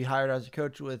who we hired as a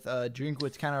coach with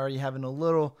Drinkwitz kind of already having a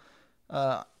little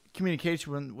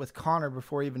communication with Connor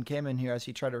before he even came in here as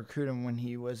he tried to recruit him when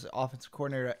he was offensive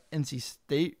coordinator at NC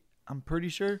State, I'm pretty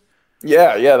sure.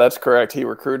 Yeah, that's correct. He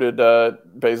recruited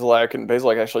Bazelak, and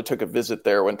Bazelak actually took a visit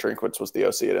there when Drinkwitz was the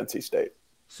OC at NC State.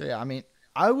 So, yeah,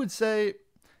 I would say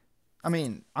 – I'm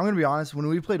going to be honest. When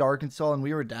we played Arkansas and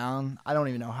we were down, I don't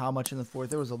even know how much in the fourth.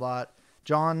 There was a lot.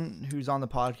 John, who's on the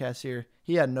podcast here,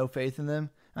 he had no faith in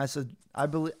them. And I said,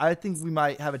 I think we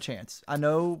might have a chance. I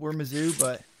know we're Mizzou,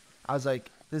 but I was like,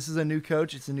 this is a new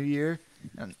coach. It's a new year.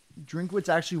 And Drinkwitz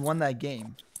actually won that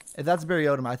game. If that's Barry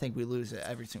Odom, I think we lose it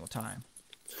every single time.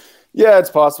 Yeah, it's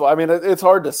possible. It's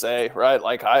hard to say, right?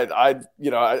 Like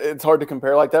it's hard to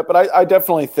compare like that, but I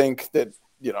definitely think that,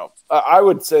 I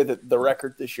would say that the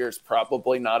record this year is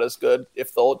probably not as good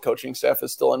if the old coaching staff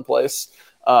is still in place.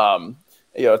 I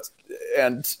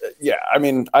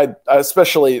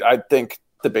think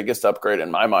the biggest upgrade in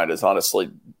my mind is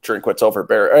honestly Drinkwitz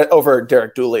over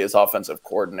Derek Dooley as offensive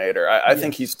coordinator. I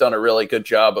think he's done a really good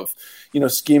job of,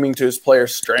 scheming to his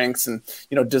players' strengths and,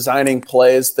 designing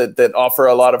plays that offer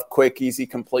a lot of quick, easy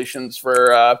completions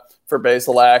for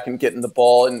Bazelak and getting the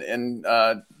ball in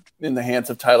the hands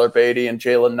of Tyler Beatty and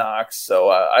Jalen Knox. So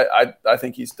I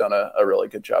think he's done a really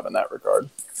good job in that regard.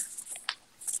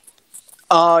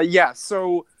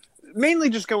 So mainly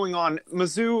just going on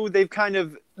Mizzou, they've kind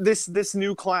of this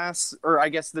new class, or I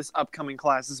guess this upcoming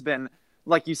class, has been,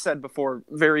 like you said before,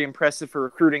 very impressive for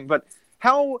recruiting. But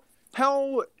how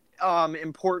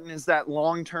important is that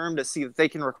long term to see that they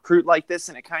can recruit like this,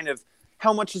 and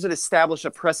how much does it establish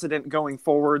a precedent going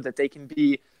forward that they can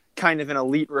be kind of an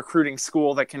elite recruiting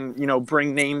school that can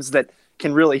bring names that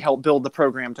can really help build the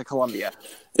program to Columbia?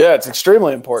 Yeah, it's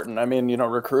extremely important.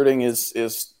 Recruiting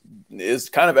is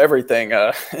kind of everything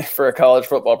for a college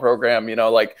football program.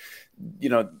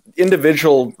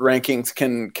 Individual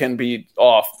rankings can be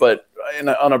off, but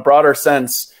on a broader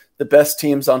sense, the best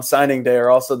teams on signing day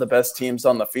are also the best teams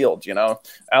on the field.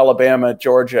 Alabama,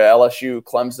 Georgia, LSU,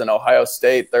 Clemson, Ohio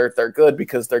State, they're good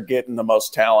because they're getting the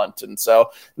most talent. And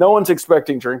so no one's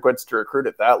expecting Drinkwitz to recruit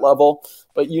at that level,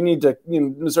 but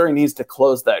Missouri needs to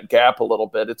close that gap a little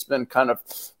bit. It's been kind of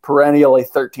perennially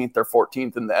 13th or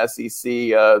 14th in the SEC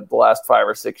the last 5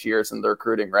 or 6 years in the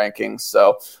recruiting rankings.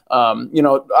 So,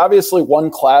 obviously one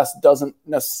class doesn't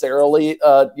necessarily,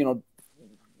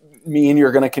 mean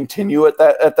you're going to continue at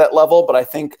that level, but I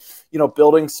think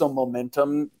building some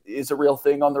momentum is a real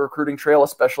thing on the recruiting trail,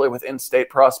 especially with in-state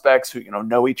prospects who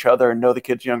know each other and know the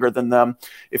kids younger than them.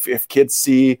 If kids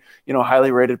see highly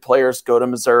rated players go to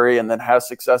Missouri and then have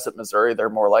success at Missouri,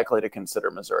 they're more likely to consider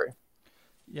Missouri.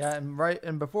 Yeah,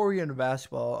 and before we get into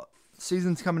basketball,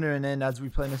 season's coming to an end as we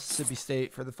play Mississippi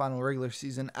State for the final regular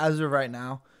season. As of right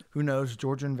now, who knows?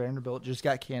 Georgia and Vanderbilt just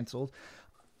got canceled.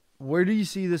 Where do you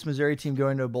see this Missouri team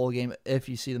going to a bowl game if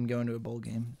you see them going to a bowl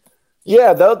game?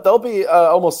 Yeah, they'll be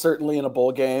almost certainly in a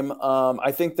bowl game.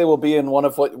 I think they will be in one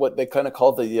of what they kind of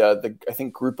call the I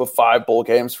think group of 5 bowl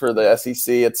games for the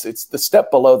SEC. It's the step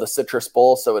below the Citrus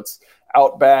Bowl, so it's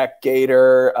Outback,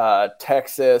 Gator,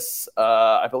 Texas.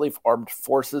 I believe Armed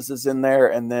Forces is in there,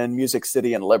 and then Music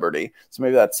City and Liberty. So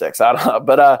maybe that's 6. I don't know,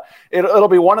 but it'll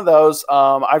be one of those.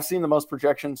 I've seen the most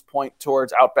projections point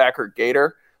towards Outback or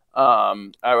Gator.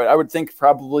 I would think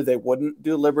probably they wouldn't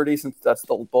do Liberty since that's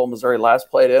the bowl Missouri last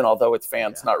played in, although its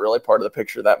fans not really part of the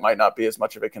picture. That might not be as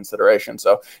much of a consideration.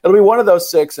 So it'll be one of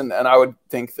those 6, and I would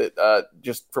think that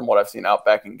just from what I've seen,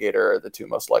 Outback and Gator are the 2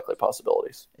 most likely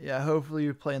possibilities. Yeah, hopefully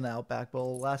you play in the Outback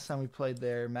Bowl. Last time we played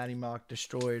there, Matty Mock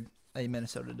destroyed a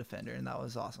Minnesota defender, and that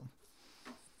was awesome.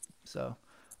 So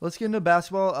let's get into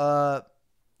basketball.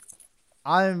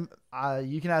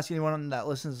 You can ask anyone that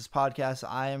listens to this podcast.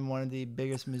 I am one of the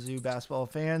biggest Mizzou basketball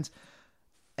fans,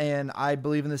 and I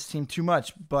believe in this team too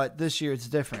much. But this year it's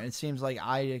different. It seems like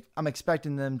I'm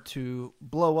expecting them to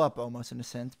blow up almost in a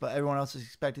sense, but everyone else is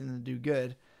expecting them to do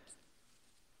good.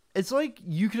 It's like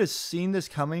you could have seen this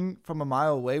coming from a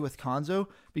mile away with Konzo,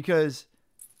 because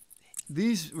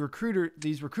these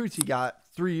recruits he got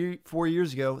 3-4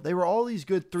 years ago, they were all these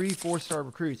good 3-4-star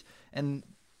recruits, and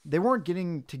they weren't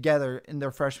getting together in their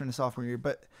freshman and sophomore year.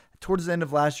 But towards the end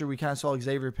of last year, we kind of saw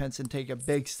Xavier Pinson take a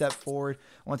big step forward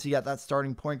once he got that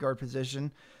starting point guard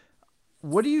position.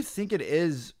 What do you think it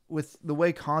is with the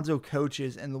way Konzo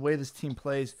coaches and the way this team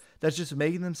plays that's just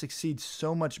making them succeed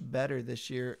so much better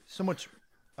this year,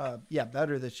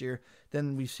 better this year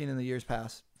than we've seen in the years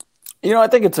past? I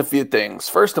think it's a few things.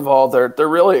 First of all, they're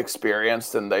really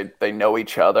experienced, and they know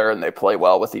each other, and they play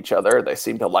well with each other. They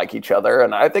seem to like each other,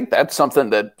 and I think that's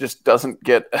something that just doesn't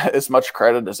get as much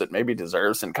credit as it maybe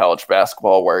deserves in college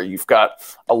basketball, where you've got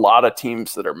a lot of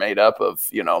teams that are made up of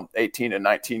 18 and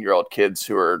 19-year-old kids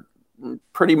who are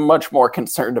pretty much more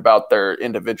concerned about their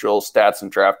individual stats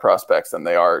and draft prospects than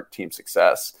they are team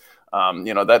success.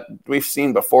 That we've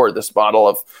seen before, this model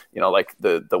of, like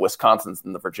the Wisconsins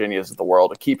and the Virginias of the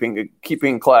world, of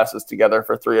keeping classes together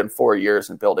for 3 and 4 years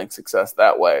and building success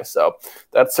that way. So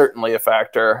that's certainly a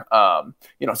factor.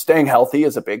 Staying healthy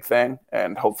is a big thing,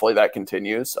 and hopefully that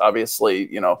continues.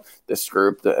 Obviously, this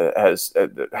group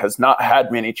has not had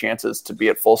many chances to be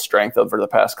at full strength over the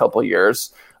past couple of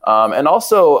years. And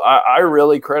also, I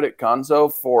really credit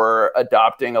Konzo for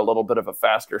adopting a little bit of a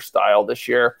faster style this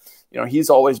year. He's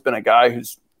always been a guy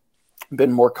who's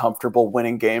been more comfortable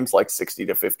winning games like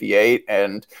 60-58.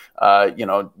 And,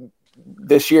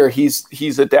 this year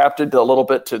he's adapted a little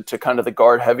bit to kind of the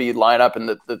guard heavy lineup, and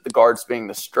the guards being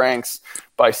the strengths,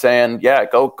 by saying,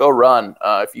 go run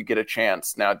if you get a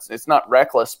chance. Now it's not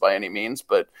reckless by any means,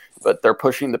 but they're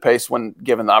pushing the pace when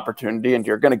given the opportunity, and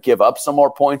you're going to give up some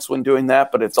more points when doing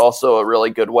that. But it's also a really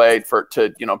good way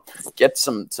to get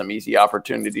some easy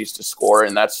opportunities to score.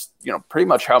 And that's, pretty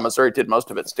much how Missouri did most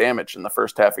of its damage in the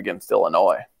first half against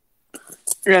Illinois.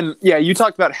 And yeah, you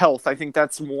talked about health. I think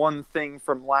that's one thing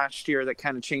from last year that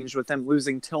kind of changed with them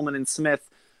losing Tillman and Smith.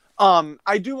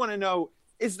 I do want to know,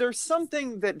 is there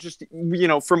something that just,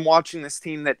 from watching this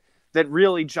team that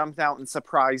really jumped out and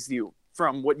surprised you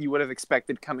from what you would have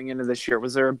expected coming into this year?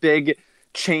 Was there a big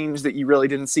change that you really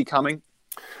didn't see coming?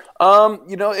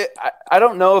 I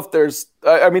don't know if there's –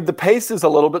 the pace is a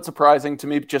little bit surprising to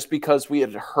me just because we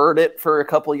had heard it for a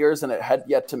couple of years and it had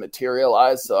yet to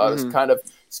materialize. So I was kind of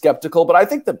skeptical. But I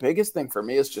think the biggest thing for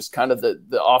me is just kind of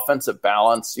the offensive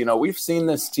balance. We've seen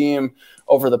this team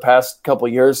over the past couple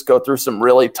of years go through some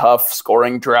really tough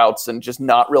scoring droughts and just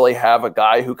not really have a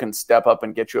guy who can step up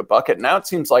and get you a bucket. Now it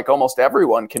seems like almost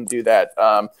everyone can do that.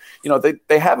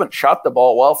 They haven't shot the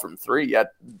ball well from 3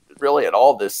 yet, really at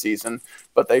all this season,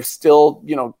 but they've still,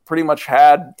 pretty much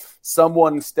had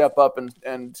someone step up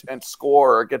and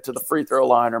score or get to the free throw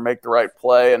line or make the right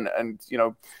play and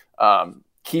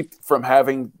keep from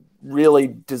having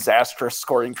really disastrous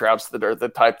scoring droughts that are the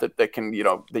type that can,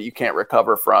 that you can't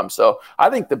recover from. So I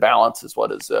think the balance is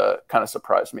what has kind of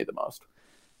surprised me the most.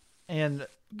 And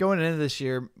going into this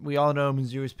year, we all know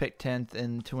Mizzou was picked 10th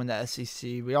and to win the SEC.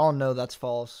 We all know that's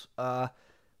false.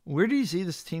 Where do you see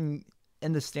this team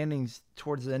in the standings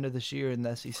towards the end of this year in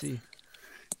the SEC?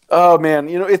 Oh man,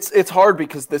 it's hard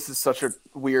because this is such a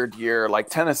weird year. Like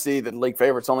Tennessee, the league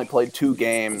favorites, only played 2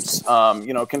 games.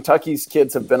 Kentucky's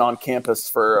kids have been on campus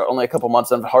for only a couple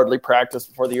months and hardly practiced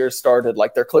before the year started.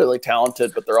 Like they're clearly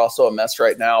talented, but they're also a mess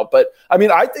right now. But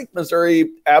I think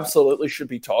Missouri absolutely should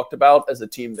be talked about as a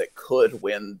team that could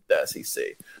win the SEC.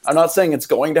 I'm not saying it's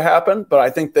going to happen, but I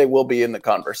think they will be in the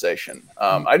conversation.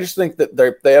 I just think that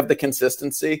they have the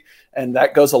consistency, and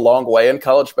that goes a long way in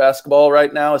college basketball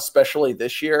right now, especially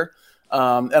this year.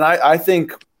 And I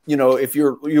think if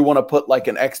you want to put like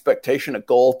an expectation, a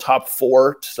goal, top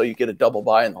 4, so you get a double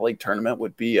bye in the league tournament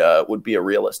would be a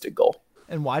realistic goal.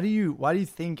 And why do you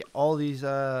think all these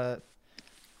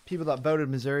people that voted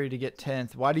Missouri to get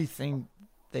 10th, why do you think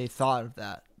they thought of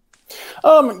that?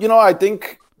 I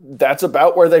think that's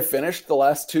about where they finished the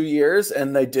last 2 years,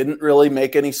 and they didn't really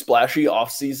make any splashy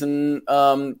offseason,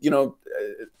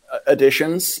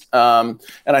 additions. And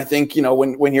I think,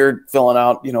 when you're filling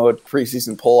out, a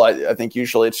preseason poll, I think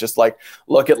usually it's just like,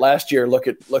 look at last year, look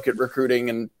at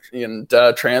recruiting and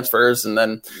transfers, and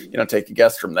then, take a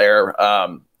guess from there.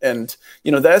 And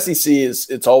the SEC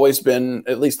it's always been,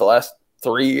 at least the last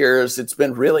 3 years, it's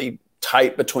been really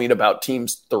tight between about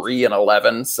teams 3 and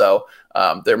 11. So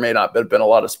there may not have been a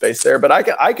lot of space there, but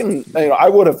I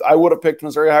would have picked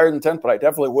Missouri higher than 10th, but I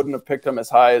definitely wouldn't have picked them as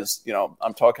high as,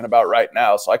 I'm talking about right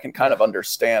now. So I can kind of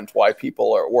understand why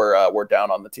people were down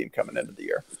on the team coming into the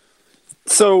year.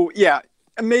 So yeah,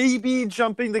 maybe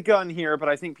jumping the gun here, but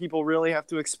I think people really have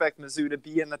to expect Mizzou to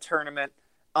be in the tournament.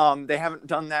 They haven't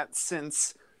done that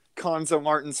since Conzo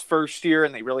Martin's first year,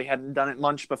 and they really hadn't done it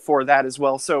much before that as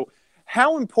well. So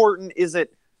how important is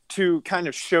it to kind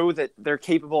of show that they're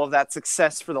capable of that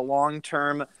success for the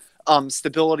long-term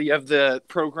stability of the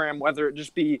program, whether it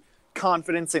just be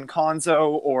confidence in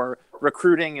Conzo or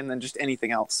recruiting and then just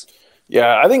anything else?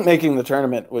 Yeah, I think making the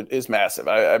tournament is massive.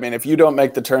 I mean, if you don't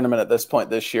make the tournament at this point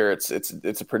this year, it's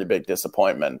a pretty big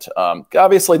disappointment.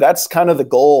 Obviously, that's kind of the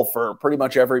goal for pretty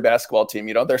much every basketball team.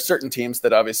 There's certain teams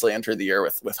that obviously enter the year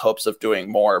with hopes of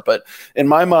doing more. But in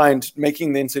my mind,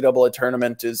 making the NCAA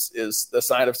tournament is the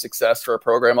sign of success for a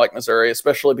program like Missouri,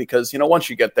 especially because, once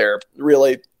you get there,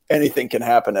 really anything can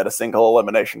happen at a single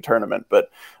elimination tournament. But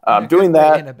doing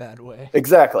that in a bad way.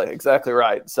 Exactly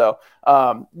right. So,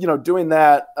 doing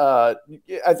that,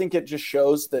 I think it just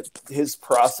shows that his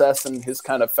process and his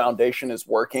kind of foundation is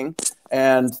working.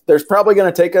 And there's probably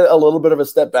going to take a little bit of a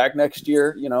step back next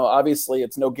year. Obviously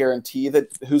it's no guarantee that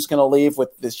who's going to leave,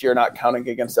 with this year not counting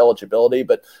against eligibility,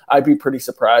 but I'd be pretty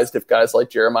surprised if guys like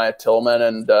Jeremiah Tillman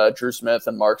and Drew Smith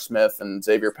and Mark Smith and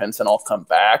Xavier Pinson all come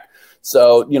back.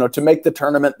 So, to make the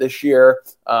tournament this year,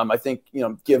 I think,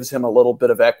 gives him a little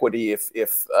bit of equity if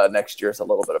next year is a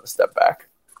little bit of a step back.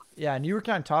 Yeah, and you were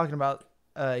kind of talking about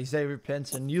Xavier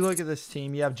Pinson. You look at this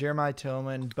team, you have Jeremiah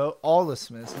Tillman, all the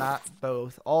Smiths, not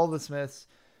both, all the Smiths,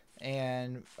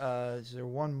 and is there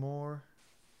one more?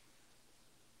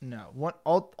 No,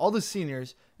 all the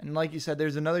seniors. And like you said,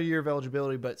 there's another year of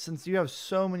eligibility, but since you have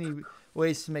so many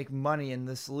ways to make money in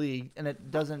this league, and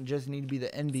it doesn't just need to be the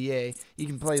NBA, you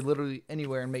can play literally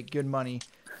anywhere and make good money.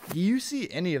 Do you see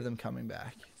any of them coming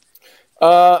back?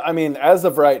 I mean, as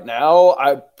of right now,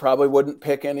 I probably wouldn't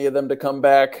pick any of them to come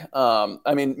back.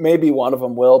 I mean, maybe one of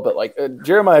them will, but like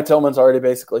Jeremiah Tillman's already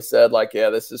basically said, like, yeah,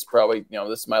 this is probably,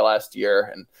 this is my last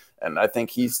year. And I think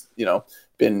he's,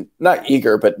 been not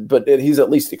eager, but he's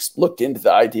at least looked into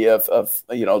the idea of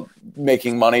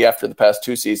making money after the past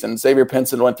 2 seasons. Xavier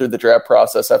Pinson went through the draft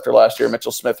process after last year.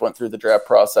 Mitchell Smith went through the draft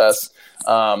process.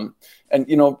 And,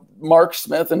 Mark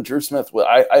Smith and Drew Smith,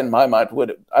 I in my mind,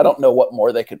 I don't know what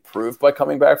more they could prove by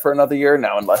coming back for another year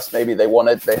now, unless maybe they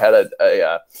had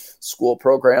a school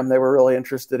program they were really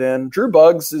interested in. Drew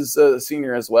Buggs is a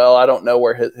senior as well. I don't know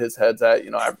where his head's at.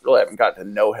 I really haven't gotten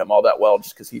to know him all that well,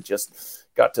 just because he just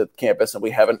got to campus and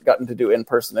we haven't gotten to do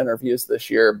in-person interviews this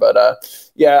year. But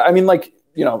yeah, I mean, like,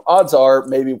 odds are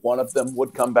maybe one of them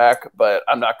would come back, but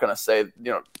I'm not going to say,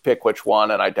 pick which one,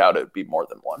 and I doubt it would be more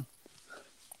than one.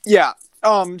 Yeah.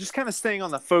 Just kind of staying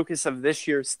on the focus of this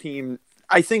year's team,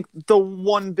 I think the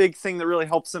one big thing that really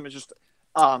helps them is just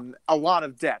a lot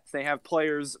of depth. They have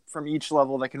players from each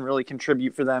level that can really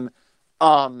contribute for them.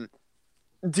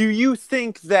 Do you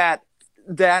think that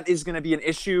is going to be an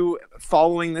issue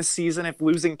following this season? If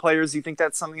losing players, do you think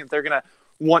that's something that they're going to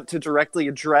want to directly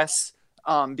address?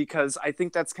 Because I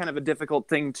think that's kind of a difficult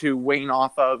thing to wane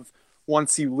off of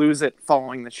once you lose it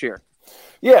following this year.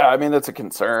 Yeah, I mean, that's a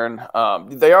concern.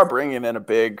 They are bringing in a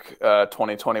big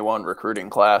 2021 recruiting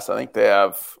class. I think they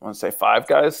have, I want to say, 5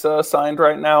 guys signed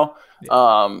right now.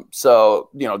 Yeah. So,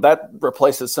 that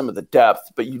replaces some of the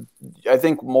depth. But I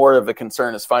think more of a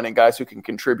concern is finding guys who can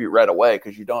contribute right away,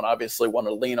 because you don't obviously want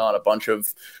to lean on a bunch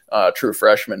of true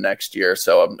freshmen next year.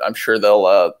 So I'm sure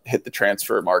they'll hit the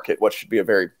transfer market, what should be a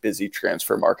very busy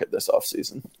transfer market this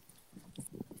offseason.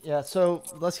 Yeah, so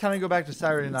let's kind of go back to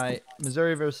Saturday night.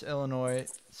 Missouri versus Illinois.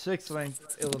 6th-ranked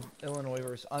Illinois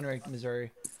versus unranked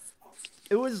Missouri.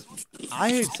 I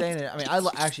hate saying it. I mean, I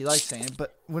actually like saying it,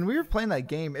 but when we were playing that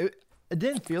game, it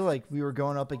didn't feel like we were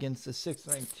going up against a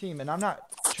 6th-ranked team. And I'm not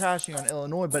trashing on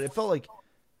Illinois, but it felt like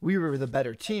we were the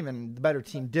better team, and the better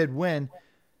team did win.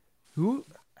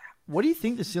 what do you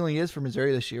think the ceiling is for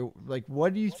Missouri this year? Like,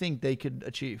 what do you think they could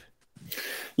achieve?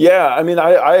 Yeah, I mean,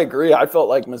 I agree. I felt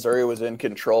like Missouri was in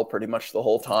control pretty much the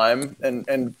whole time,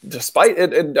 and despite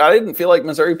it, I didn't feel like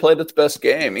Missouri played its best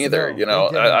game either. No,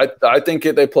 I think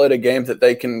they played a game that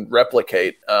they can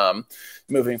replicate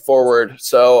moving forward.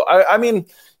 So I mean,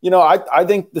 I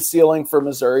think the ceiling for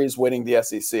Missouri is winning the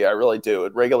SEC. I really do.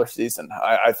 At regular season,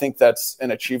 I think that's an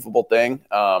achievable thing.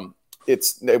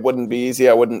 It wouldn't be easy.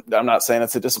 I'm not saying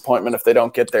it's a disappointment if they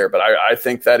don't get there, but I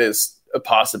think that is a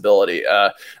possibility.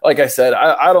 Like I said,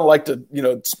 I don't like to,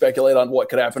 speculate on what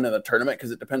could happen in the tournament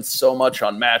because it depends so much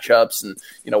on matchups and,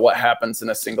 what happens in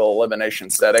a single elimination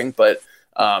setting. But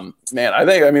man, I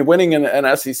think, winning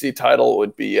an SEC title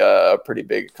would be a pretty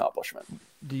big accomplishment.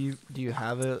 Do you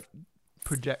have a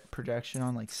projection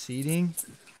on like seeding?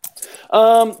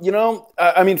 If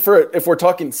we're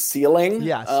talking ceiling,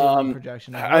 ceiling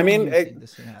projection.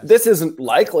 This isn't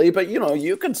likely, but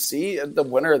you could see the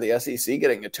winner of the SEC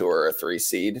getting a 2 or a 3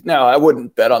 seed. Now, I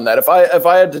wouldn't bet on that. If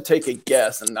I had to take a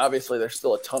guess, and obviously there's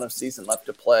still a ton of season left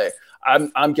to play,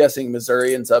 I'm guessing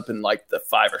Missouri ends up in like the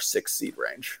 5 or 6 seed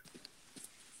range.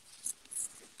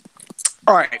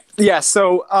 All right. Yeah.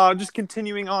 So just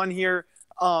continuing on here,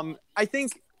 I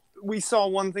think we saw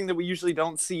one thing that we usually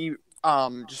don't see.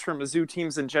 Just from Mizzou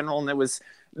teams in general, and it was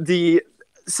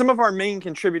some of our main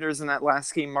contributors in that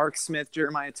last game, Mark Smith,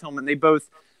 Jeremiah Tillman, they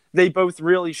both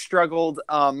really struggled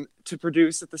to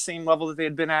produce at the same level that they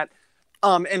had been at,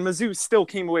 and Mizzou still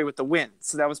came away with the win,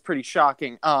 so that was pretty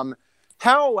shocking.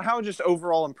 How just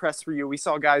overall impressed were you? We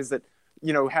saw guys that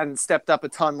hadn't stepped up a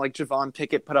ton, like Javon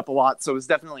Pickett put up a lot, so it was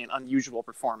definitely an unusual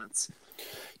performance.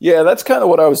 Yeah, that's kind of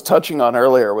what I was touching on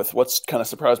earlier with what's kind of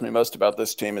surprised me most about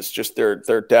this team is just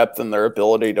their depth and their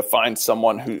ability to find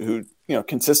someone who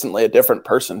consistently a different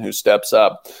person who steps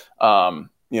up.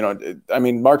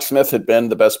 Mark Smith had been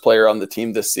the best player on the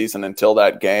team this season until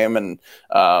that game. And,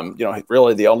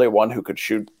 really the only one who could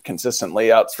shoot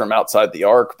consistently from outside the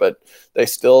arc, but they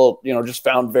still, just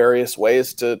found various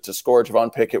ways to score.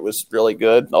 Javon Pickett was really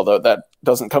good, although that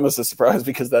doesn't come as a surprise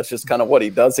because that's just kind of what he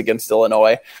does against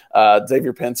Illinois.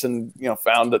 Xavier Pinson,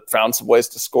 found some ways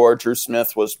to score. Drew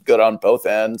Smith was good on both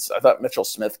ends. I thought Mitchell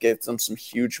Smith gave them some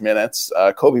huge minutes.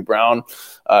 Kobe Brown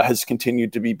has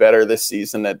continued to be better this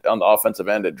season on the offensive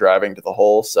end at driving to the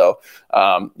hole. So,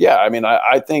 I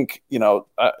think,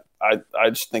 I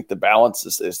just think the balance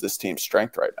is this team's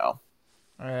strength right now.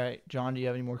 All right, John, do you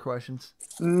have any more questions?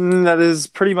 That is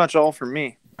pretty much all for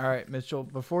me. All right, Mitchell,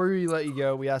 before we let you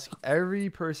go, we ask every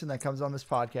person that comes on this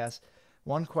podcast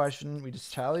one question. We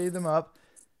just tally them up.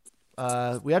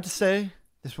 We have to say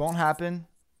this won't happen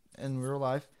in real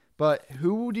life, but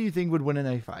who do you think would win in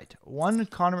a fight? One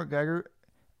Conor McGregor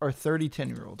or 30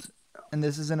 10-year-olds? And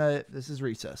this is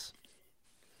recess.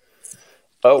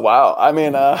 Oh, wow.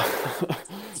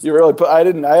 You really I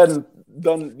hadn't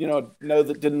done,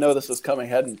 didn't know this was coming.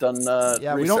 Hadn't done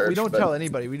research, we don't tell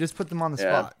anybody. We just put them on the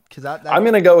spot because I'm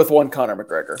going to go with one Conor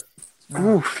McGregor.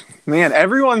 Oof, man,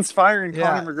 everyone's firing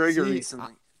Conor McGregor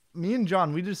recently. Me and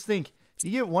John, we just think if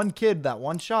you get one kid that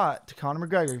one shot to Conor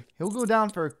McGregor, he'll go down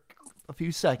for a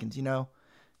few seconds, and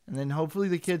then hopefully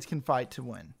the kids can fight to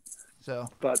win. So,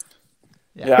 but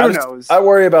who knows? I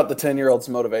worry about the 10-year-olds'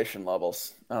 motivation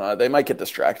levels. They might get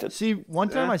distracted. See, one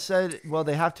time I said, well,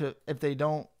 they have to, if they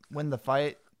don't win the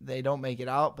fight, they don't make it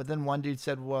out. But then one dude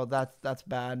said, well, that's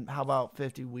bad. How about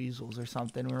 50 weasels or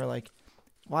something? We were like,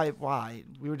 why?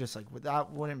 We were just like, well,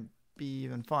 that wouldn't be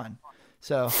even fun.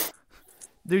 So,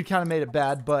 dude kind of made it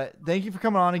bad. But thank you for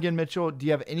coming on again, Mitchell. Do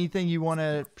you have anything you want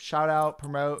to shout out,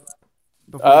 promote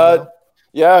before we go?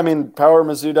 Yeah,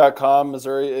 powermizzou.com,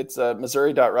 Missouri. It's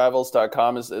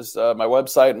missouri.rivals.com is my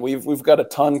website, and we've got a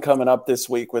ton coming up this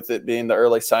week with it being the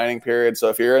early signing period. So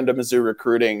if you're into Mizzou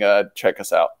recruiting, check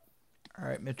us out. All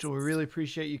right, Mitchell, we really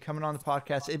appreciate you coming on the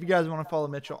podcast. If you guys want to follow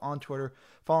Mitchell on Twitter,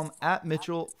 follow him at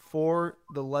Mitchell for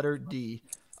the letter D.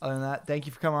 Other than that, thank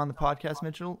you for coming on the podcast,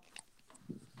 Mitchell.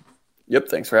 Yep,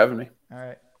 thanks for having me. All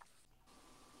right.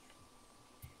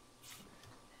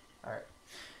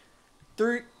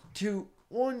 3, 2,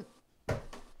 1.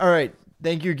 All right.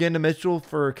 Thank you again to Mitchell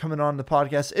for coming on the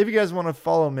podcast. If you guys want to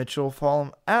follow Mitchell, follow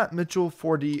him at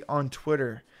Mitchell4D on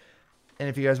Twitter. And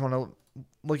if you guys want to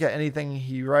look at anything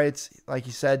he writes, like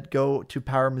he said, go to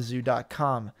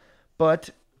powermizzou.com. But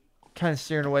kind of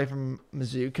steering away from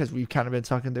Mizzou because we've kind of been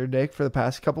sucking their dick for the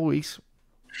past couple weeks.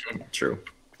 True.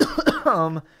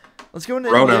 Let's go into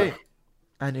Rona. NBA.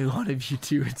 I knew one of you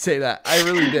two would say that. I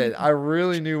really did. I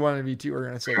really knew one of you two were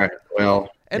going to say that. All right. Well,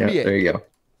 NBA. Yeah, there you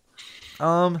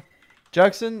go.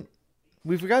 Jackson,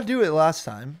 we forgot to do it last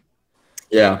time.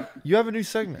 Yeah. You have a new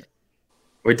segment.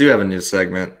 We do have a new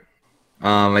segment.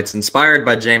 It's inspired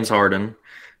by James Harden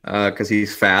because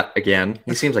he's fat again.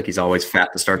 He seems like he's always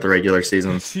fat to start the regular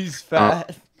season. He's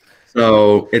fat.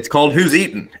 So it's called Who's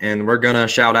Eatin', and we're going to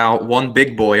shout out one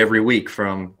big boy every week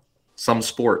from some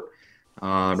sport,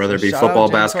 whether it be Shout out football,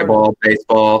 James basketball, Harden.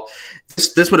 baseball.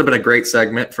 This would have been a great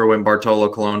segment for when Bartolo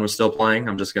Colon was still playing.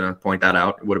 I'm just going to point that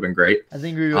out. It would have been great. I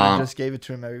think we would have just gave it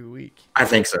to him every week. I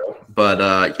think so. But,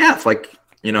 yeah, it's like,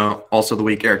 also the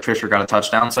week Eric Fisher got a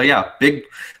touchdown. So, yeah, big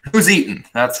Who's Eatin'?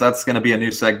 That's going to be a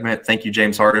new segment. Thank you,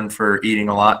 James Harden, for eating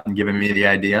a lot and giving me the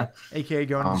idea. AKA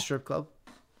going to the strip club.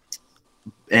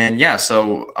 And, yeah,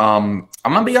 so I'm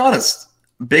going to be honest.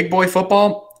 Big boy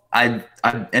football,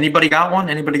 anybody got one?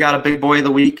 Anybody got a big boy of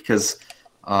the week? Because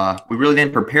we really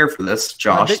didn't prepare for this.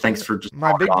 Josh, thanks for just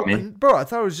talking on me. Bro, I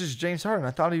thought it was just James Harden.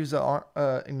 I thought he was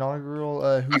the inaugural.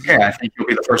 Okay, I think you'll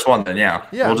be the first one then, yeah.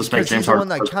 We'll just make James Harden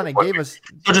the one that kind of gave us.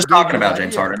 So just talking about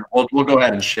James Harden. We'll go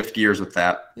ahead and shift gears with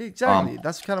that. Exactly.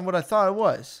 That's kind of what I thought it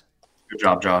was. Good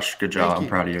job, Josh. Good job. I'm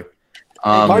proud of you.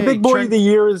 My big boy of the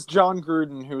year is John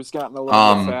Gruden, who's gotten a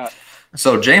little bit fat.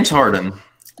 So James Harden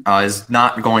is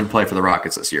not going to play for the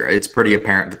Rockets this year. It's pretty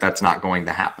apparent that that's not going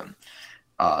to happen.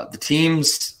 The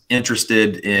teams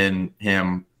interested in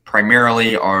him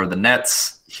primarily are the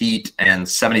Nets, Heat, and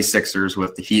 76ers,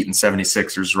 with the Heat and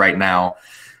 76ers right now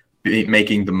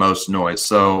making the most noise.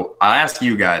 So I ask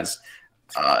you guys,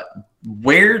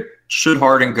 where should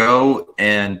Harden go,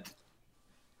 and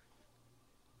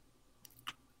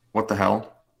what the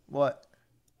hell? What?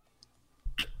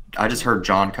 I just heard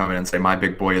John come in and say, my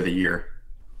big boy of the year.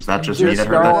 Is that just me that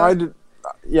heard that? I said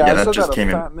that just that came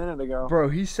in. a minute ago. Bro,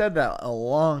 he said that a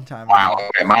long time Wow, ago.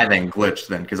 okay, my thing glitched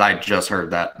then because I just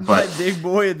heard that. My But big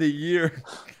boy of the year.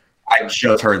 I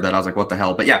just heard that. I was like, what the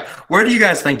hell? But yeah, where do you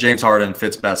guys think James Harden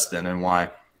fits best in, and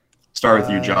why? Start with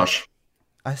you, Josh.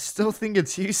 I still think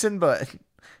it's Houston, but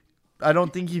I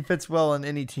don't think he fits well in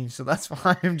any team, so that's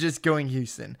why I'm just going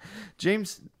Houston.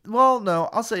 James, well, no,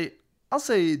 I'll say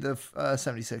the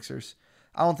 76ers.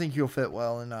 I don't think he'll fit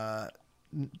well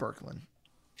in Brooklyn.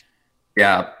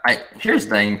 Yeah, here's the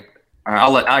thing.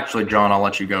 John, I'll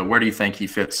let you go. Where do you think he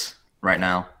fits right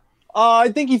now? I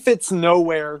think he fits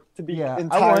nowhere, to be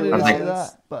entirely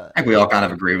honest. I think we all kind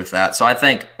of agree with that. So I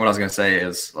think what I was going to say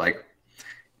is, like,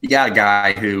 you got a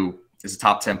guy who is a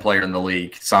top 10 player in the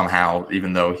league somehow,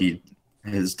 even though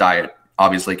his diet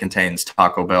obviously contains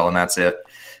Taco Bell and that's it.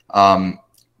 But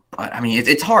I mean,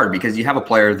 it's hard because you have a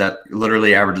player that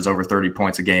literally averages over 30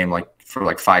 points a game, like for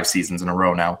like 5 seasons in a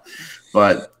row now.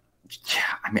 But yeah,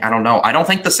 I mean, I don't know. I don't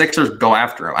think the Sixers go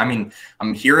after him. I mean,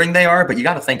 I'm hearing they are, but you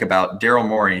got to think about Daryl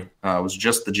Morey was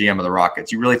just the GM of the Rockets.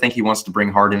 You really think he wants to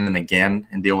bring Harden in again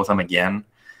and deal with him again?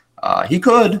 He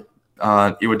could.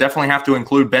 It would definitely have to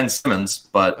include Ben Simmons,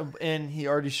 but and he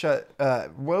already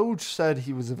Woj said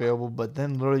he was available, but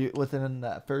then literally within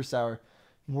that first hour,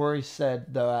 Morey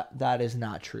said that is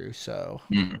not true. So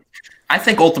I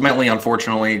think ultimately,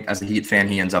 unfortunately, as a Heat fan,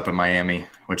 he ends up in Miami,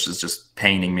 which is just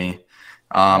paining me.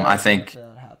 I think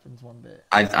that happens one bit.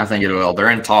 I think it will.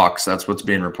 They're in talks. That's what's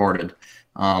being reported.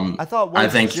 I thought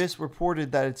Woj just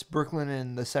reported that it's Brooklyn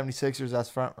and the 76ers as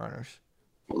front runners.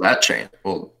 Well, that changed.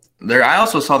 Well, I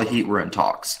also saw the Heat were in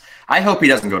talks. I hope he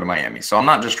doesn't go to Miami. So I'm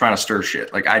not just trying to stir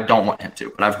shit. Like, I don't want him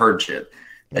to, but I've heard shit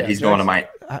that he's going to Miami.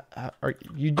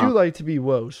 You do like to be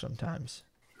Woj sometimes.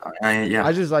 Yeah.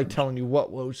 I just like telling you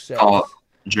what Woj says.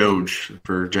 Joj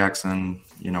for Jackson,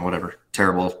 whatever.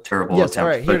 Terrible yes, attempt. All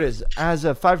right, here it is. As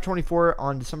of 5:24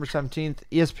 on December 17th,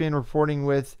 ESPN reporting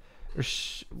with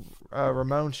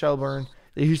Ramon Shelburne,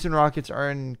 the Houston Rockets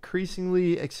are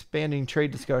increasingly expanding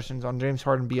trade discussions on James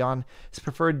Harden beyond his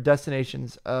preferred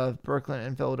destinations of Brooklyn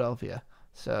and Philadelphia.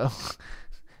 So,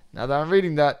 now that I'm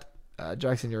reading that,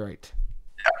 Jackson, you're right.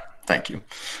 Yeah, thank you.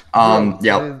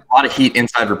 A lot of Heat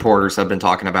inside reporters have been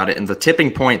talking about it, and the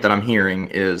tipping point that I'm hearing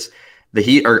is the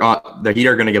Heat are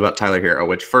going to give up Tyler Hero,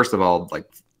 which, first of all,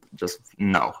 like, just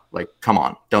no, like, come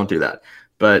on, don't do that.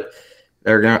 But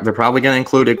they're probably going to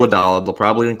include Iguodala. They'll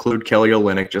probably include Kelly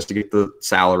Olynyk just to get the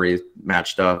salary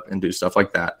matched up and do stuff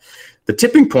like that. The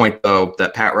tipping point, though,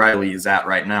 that Pat Riley is at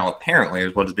right now, apparently,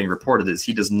 is what is being reported, is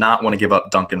he does not want to give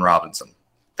up Duncan Robinson.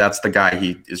 That's the guy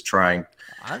he is trying.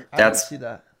 I see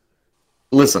that.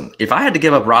 Listen, if I had to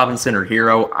give up Robinson or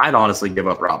Hero, I'd honestly give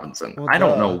up Robinson. I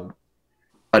don't know.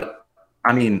 But,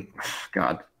 I mean,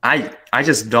 God, I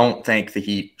just don't think the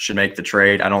Heat should make the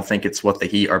trade. I don't think it's what the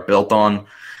Heat are built on.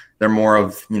 They're more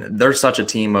of, they're such a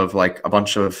team of like a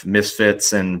bunch of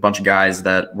misfits and a bunch of guys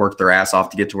that work their ass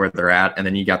off to get to where they're at. And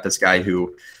then you got this guy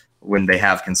who, when they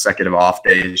have consecutive off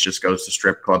days, just goes to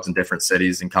strip clubs in different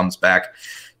cities and comes back.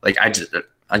 Like,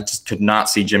 I just could not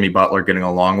see Jimmy Butler getting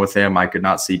along with him. I could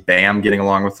not see Bam getting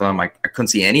along with him. I couldn't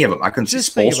see any of them. I couldn't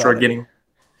Just see think Spoelstra about it. getting.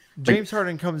 James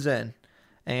Harden comes in,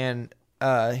 and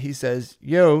he says,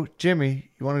 "Yo, Jimmy,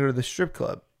 you want to go to the strip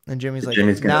club?" And Jimmy's like,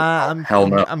 Jimmy's gonna, "Nah, hell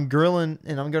no. I'm grilling,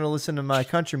 and I'm going to listen to my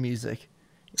country music.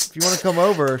 If you want to come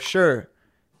over, sure."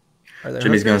 Are there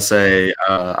Jimmy's going to hookers? say,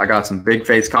 I got some Big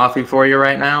Face coffee for you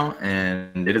right now,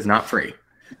 and it is not free.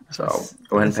 So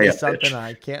go ahead and pay Say up, something. bitch.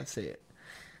 I can't see it.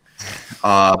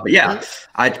 But yeah,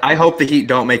 I hope the Heat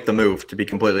don't make the move, to be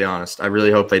completely honest. I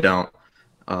really hope they don't.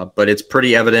 But it's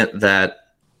pretty evident that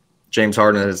James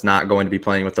Harden is not going to be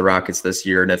playing with the Rockets this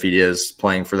year, and if he is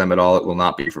playing for them at all, it will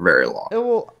not be for very long.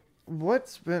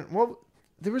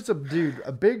 There was a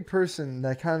big person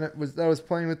that was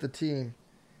playing with the team.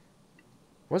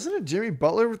 Wasn't it Jimmy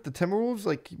Butler with the Timberwolves?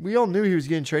 Like, we all knew he was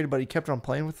getting traded, but he kept on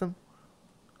playing with them.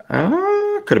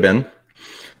 Could have been.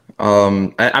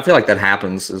 I feel like that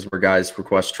happens is where guys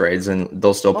request trades and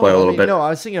they'll still play a little bit. No,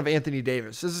 I was thinking of Anthony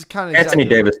Davis. This is kind of Anthony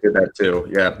Davis did that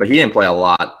too, yeah, but he didn't play a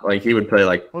lot. Like he would play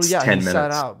like 10 he minutes.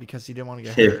 sat out because he didn't want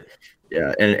to get hurt.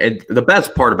 Yeah, and the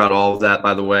best part about all of that,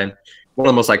 by the way, one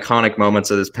of the most iconic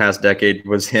moments of this past decade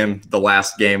was him, the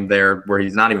last game there, where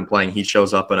he's not even playing. He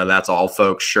shows up in a "That's All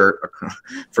Folks" shirt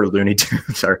for Looney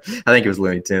Tunes. Or I think it was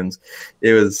Looney Tunes.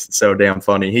 It was so damn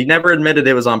funny. He never admitted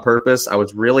it was on purpose. I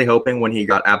was really hoping when he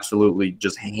got absolutely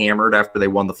just hammered after they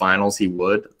won the finals, he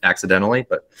would accidentally,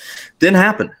 but didn't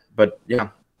happen. But yeah,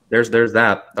 there's that.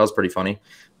 That was pretty funny.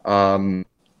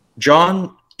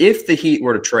 John, if the Heat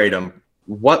were to trade him,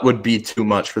 what would be too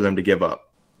much for them to give up?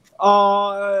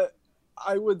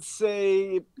 I would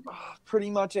say pretty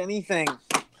much anything.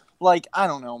 Like, I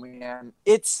don't know, man.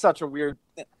 It's such a weird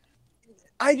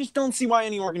 – I just don't see why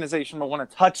any organization would want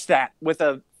to touch that with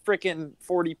a freaking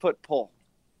 40-foot pole.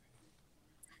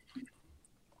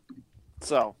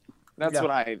 So, that's what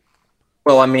I –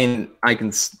 Well, I mean, I can –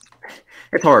 it's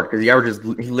hard because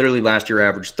he literally last year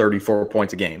averaged 34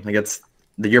 points a game. Like, it's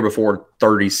the year before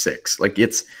 36. Like,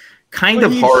 it's – kind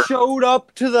of hard. He showed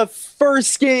up to the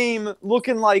first game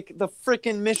looking like the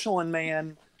freaking Michelin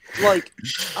Man. Like,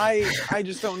 I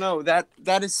just don't know. That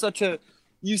is such a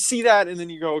 – you see that and then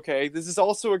you go, okay, this is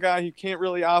also a guy who can't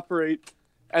really operate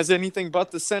as anything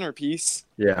but the centerpiece.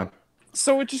 Yeah.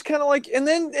 So it just kind of like – and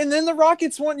then the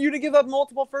Rockets want you to give up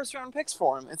multiple first-round picks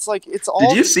for him. It's like it's all –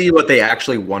 Did you see what they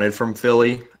actually wanted from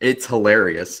Philly? It's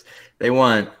hilarious. They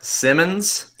want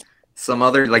Simmons, some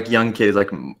other like young kids like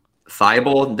 –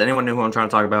 Thibault. Anyone know who I'm trying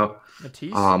to talk about?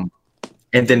 Matisse?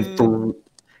 And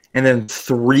then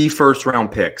 3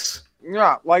 first-round picks.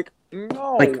 Yeah, like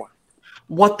no. Like,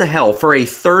 what the hell for a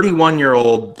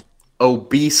 31-year-old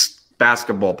obese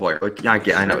basketball player? Like,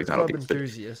 I know he's not obese.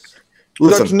 Enthusiast.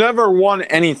 That's Listen, never won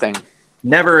anything.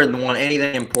 never won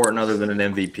anything important other than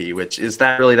an MVP. Which is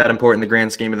that really that important in the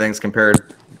grand scheme of things?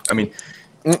 Compared, I mean.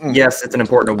 Yes, it's an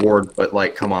important award, but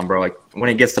like, come on, bro. Like when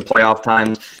it gets to playoff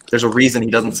time, there's a reason he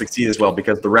doesn't succeed as well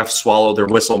because the refs swallow their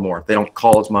whistle more. They don't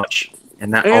call as much,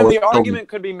 and the argument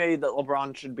could be made that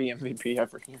LeBron should be MVP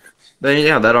every year.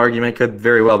 Yeah, that argument could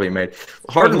very well be made.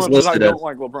 Harden's listed I don't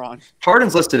like LeBron.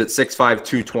 Harden's listed at 6'5",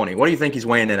 220. What do you think he's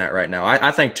weighing in at right now?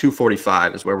 I think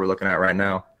 245 is where we're looking at right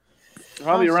now.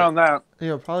 Probably around that.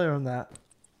 Yeah, probably around that.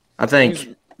 I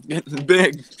think. Getting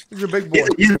big. He's a big boy.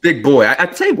 He's a big boy.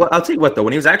 I'll tell you what though.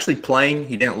 When he was actually playing,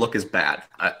 he didn't look as bad.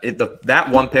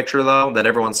 That one picture though that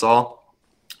everyone saw,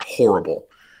 horrible.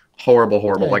 Yeah,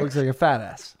 Like looks like a fat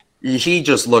ass. he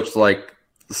just looked like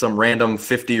some random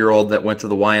 50-year-old that went to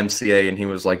the YMCA and he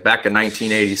was like, back in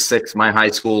 1986, my high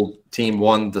school team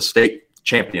won the state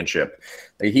championship.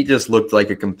 Like, he just looked like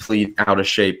a complete out of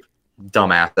shape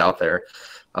dumbass out there.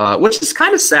 Which is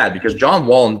kind of sad because John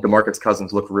Wall and DeMarcus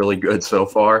Cousins look really good so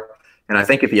far. And I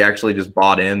think if he actually just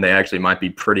bought in, they actually might be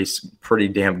pretty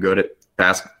damn good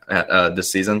at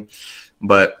this season.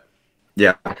 But,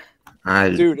 yeah.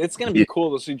 Dude, it's going to be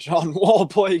cool to see John Wall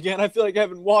play again. I feel like I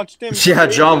haven't watched him. Yeah,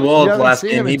 John Wall's last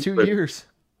game game. in 2 years.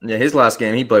 Yeah, his last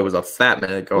game he played was a fat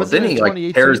minute ago. Wasn't Didn't he like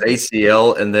tear his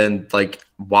ACL and then like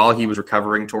while he was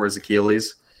recovering tore his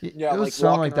Achilles? Yeah, it was like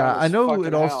something walking like that. around I his know fucking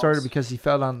it all house. started because he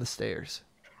fell down the stairs.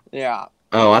 Yeah.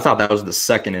 Oh, I thought that was the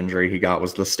second injury he got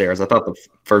was the stairs. I thought the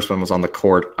first one was on the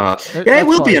court. Yeah, it That's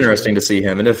will be fine, interesting to see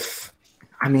him.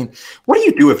 And what do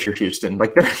you do if you're Houston?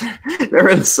 Like they're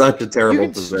in such a You terrible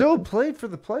can position. still play for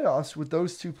the playoffs with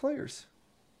those two players.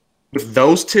 With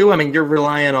those two, I mean, you're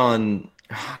relying on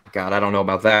God. I don't know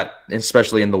about that,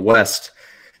 especially in the West.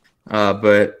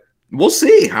 But we'll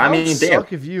see. I mean, It would damn.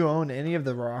 suck if you own any of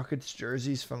the Rockets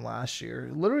jerseys from last year.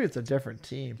 Literally, it's a different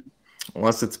team.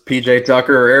 Unless it's PJ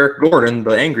Tucker or Eric Gordon,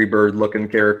 the Angry Bird looking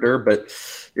character. But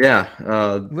yeah,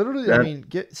 Literally, that- I mean,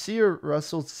 see you,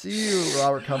 Russell. See you,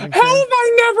 Robert Covington. How have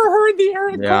I never heard the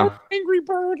Eric Yeah. Gordon Angry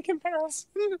Bird comparison?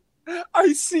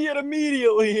 I see it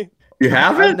immediately. you I've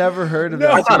haven't? never heard of No.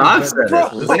 that. I thought too, I've but- said Bro.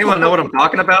 it. Does anyone know what I'm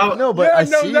talking about? No, but I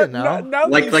see it now. now that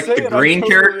Like- you like say the it, I green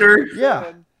character?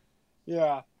 understand.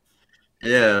 Yeah.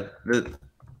 Yeah.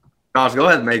 Josh, go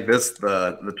ahead and make this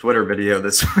the Twitter video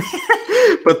this week.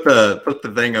 put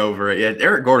the thing over it. Yeah,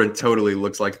 Eric Gordon totally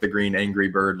looks like the green Angry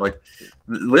Bird. Like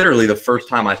literally the first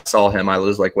time I saw him, I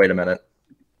was like, wait a minute.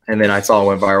 And then I saw it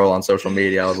went viral on social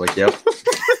media. I was like, yep.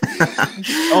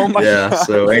 Oh my yeah, God.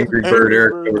 so Angry Bird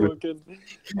Eric Bird Gordon. looking.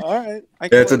 All right.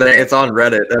 It's on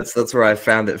Reddit. That's where I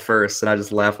found it first, and I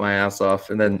just laughed my ass off.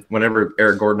 And then whenever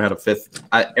Eric Gordon had a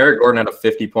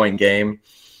 50-point game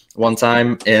one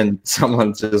time, and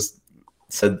someone just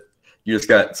said,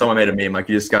 someone made a meme like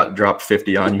you just got dropped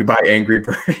 50 on you by Angry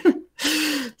Bird.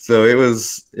 So it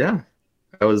was,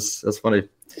 that's funny.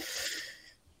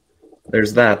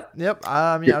 There's that. Yep.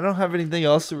 I mean, I don't have anything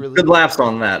else to really. Good laughs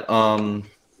on that.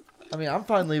 I mean, I'm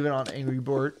fine leaving on Angry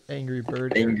Bird. Eric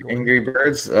Gordon. Angry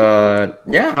Birds.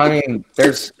 Yeah, I mean,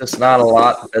 there's just not a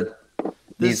lot that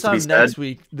This needs to time be said. next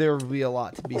week, there will be a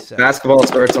lot to be said. Basketball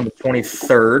starts on the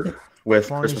 23rd with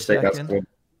Christmas Day 22nd. basketball.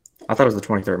 I thought it was the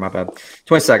 23rd. My bad.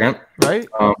 22nd. Right?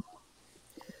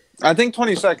 I think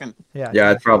 22nd. Yeah.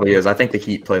 Yeah, it probably is. I think the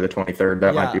Heat play the 23rd.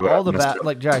 That might be what all the I missed.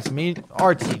 like Jackson,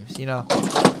 our teams, you know.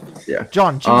 Yeah.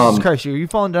 John, Jesus Christ, are you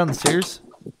falling down the stairs?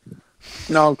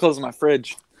 No, I'm closing my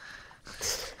fridge.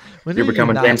 When You're are you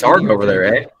becoming not James eating Harden over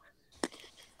there, eh?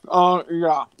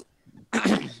 Yeah.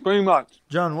 Pretty much.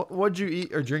 John, what'd you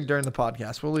eat or drink during the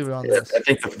podcast? We'll leave it on Yeah, this. I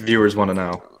think the viewers want to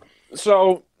know.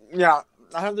 So, yeah,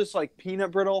 I have this like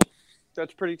peanut brittle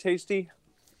that's pretty tasty.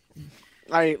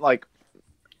 I ate like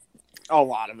a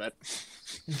lot of it.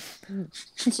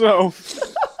 So,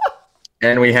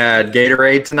 And we had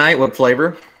Gatorade tonight. What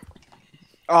flavor?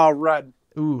 red.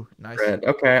 Ooh, nice. Red.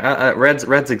 Okay.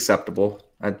 Red's acceptable.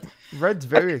 Red's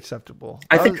very acceptable.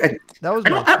 I That think was- that was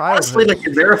my honestly, childhood. like,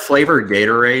 is there a flavor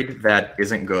Gatorade that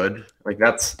isn't good? Like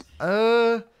that's.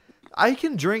 I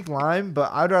can drink lime,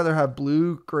 but I'd rather have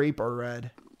blue, grape, or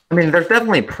red. I mean, there's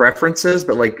definitely preferences,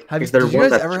 but like, is there Did you one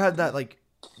guys that ever had that like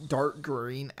dark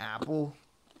green apple?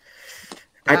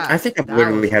 I think I've That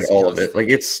literally was had all of it. disgusting. Like,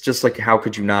 it's just like, how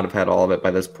could you not have had all of it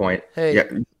by this point? Hey, Yeah,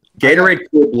 Gatorade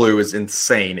Cool Blue is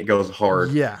insane. It goes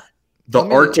hard. Yeah. The I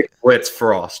mean- Arctic Blitz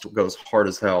Frost goes hard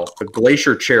as hell. The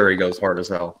Glacier Cherry goes hard as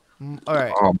hell. All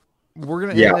right. Um, We're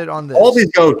gonna yeah. end it on this. All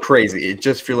these go crazy. It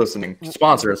just if you're listening,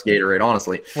 sponsor us Gatorade.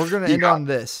 Honestly, We're gonna the- end on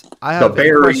this. I the have a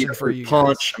berry, question for the you.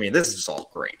 punch. Guys. I mean, this is just all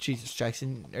great. Jesus,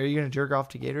 Jackson, are you gonna jerk off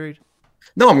to Gatorade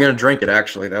No, I'm gonna drink it.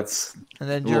 Actually, that's and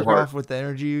then A little jerk hard. off with the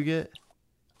energy you get?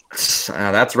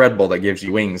 that's Red Bull that gives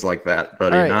you wings like that,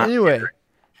 buddy. All right. Not Anyway,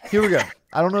 here we go.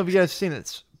 I don't know if you guys have seen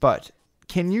this, but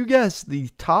can you guess the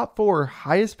top 4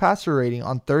 highest passer rating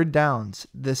on third downs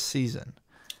this season?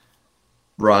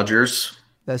 Rodgers,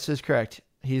 That's just correct.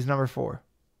 He's number 4.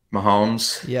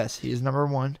 Mahomes. Yes, he is number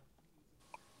 1.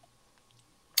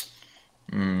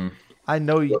 Mm, I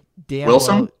know you damn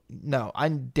Wilson? well. No, I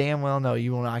damn well know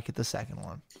you will not get the second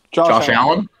one. Josh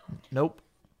Allen. Nope.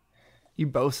 You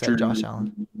both said Josh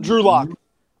Allen. Drew Lock.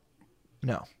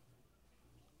 No.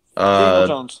 Daniel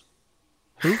Jones.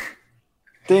 Who?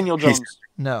 Daniel He's- Jones.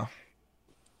 No.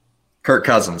 Kirk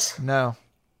Cousins. No.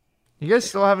 You guys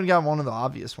still haven't got one of the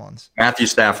obvious ones. Matthew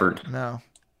Stafford. No.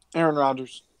 Aaron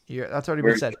Rodgers. That's already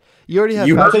been said. You already have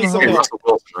You have Patrick Taysom to say Hill. Mahomes. Russell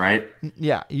Wilson, right?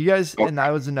 Yeah, you guys, and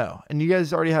I was a no. And you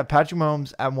guys already have Patrick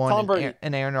Mahomes at 1 Tom Brady.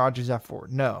 and Aaron Rodgers at 4.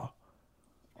 No.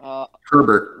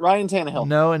 Herbert. Ryan Tannehill.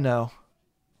 No and no.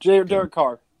 Derek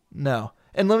Carr. No.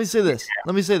 And let me say this.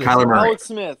 Kyler Murray. Alex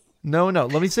Smith. No.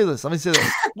 Let me say this.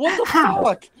 What the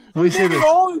fuck? Let me say this.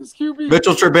 All these QBs.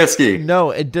 Mitchell Trubisky.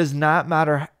 No, it does not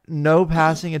matter. No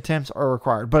passing attempts are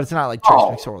required, but it's not like Trace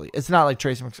Oh. McSorley. It's not like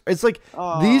Trace McSorley. It's like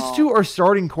these two are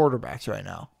starting quarterbacks right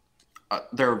now.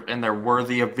 They're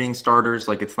worthy of being starters.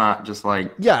 Like, it's not just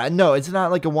like. Yeah, no, it's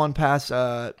not like a one pass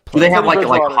Do play. they have Teddy like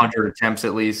Bridgewater. 100 attempts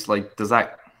at least? Like, does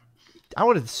that? I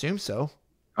would assume so.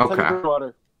 Teddy Okay,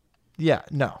 Bridgewater. Yeah,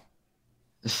 no.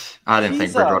 I didn't think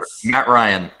Jesus. Bridgewater. Matt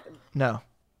Ryan. No.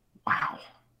 Wow.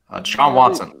 Deshaun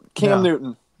Watson. Cam No.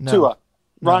 Newton. No. Tua.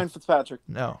 No. Ryan Fitzpatrick.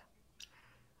 No.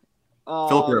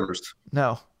 Philip Rivers.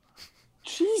 No.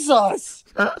 Jesus.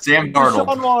 Sam Deshaun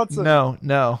Darnold. Watson. No.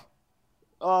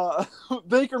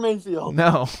 Baker Mayfield.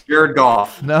 No. Jared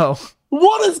Goff. No.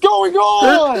 What is going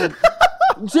on?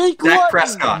 Jake Dak Luton.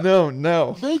 Prescott.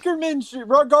 No. Baker Minshew.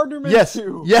 Gardner Yes.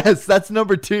 Minshew. Yes, that's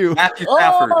number 2. Matthew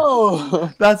Stafford.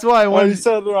 Oh! That's why I Well, you wanted.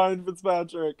 said Ryan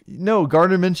Fitzpatrick. No,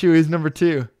 Gardner Minshew is number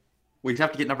 2. We'd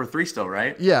have to get number 3 still,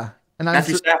 right? Yeah, and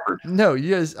Matthew Stafford. No,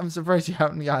 you guys. I'm surprised you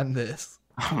haven't gotten this.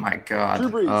 Oh my God. Drew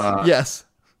Brees. Yes,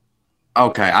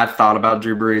 Okay, I thought about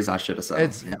Drew Brees. I should have said.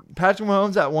 it's Yeah. Patrick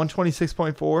Mahomes at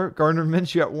 126.4, Gardner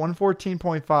Minshew at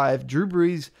 114.5, Drew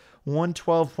Brees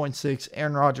 112.6,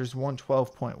 Aaron Rodgers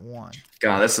 112.1.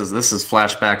 God, this is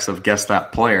flashbacks of guess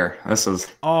that player. This is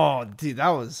Oh, dude, that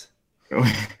was.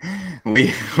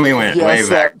 we went way Yes,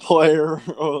 back. that player.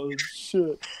 Oh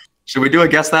shit. Should we do a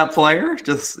guess that player?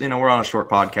 Just we're on a short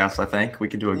podcast. I think we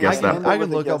could do a guess I that. can- I with can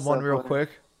the look up guess one that real player.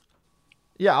 quick.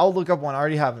 Yeah, I'll look up one. I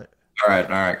already have it. All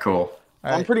right, cool. All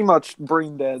I'm right. pretty much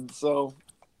brain dead, so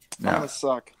I'm Yeah. gonna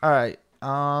suck. All right.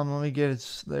 Let me get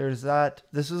it. There's that.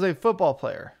 This is a football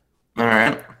player. All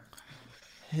right.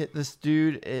 This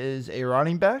dude is a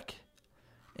running back,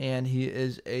 and he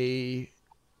is he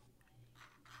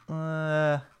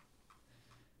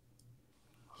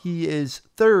is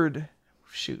third.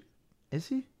 Shoot, is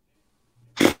he?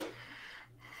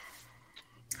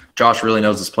 Josh really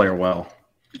knows this player well.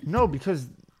 No, because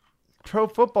pro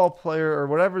football player or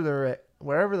whatever they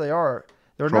are,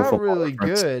 they're Pro not Football really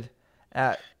Reference. good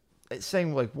at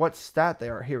saying like what stat they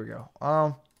are. Here we go.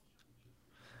 All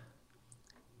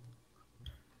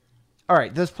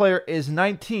right, this player is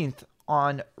 19th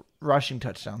on rushing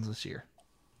touchdowns this year.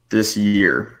 This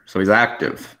year, so he's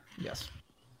active. Yes.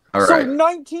 All So right.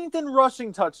 19th in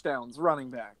rushing touchdowns, running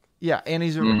back. Yeah, and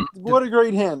he's a. Mm. What a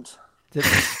great hint.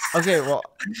 Okay, well,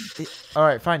 all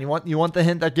right, fine. You want the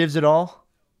hint that gives it all?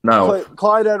 No,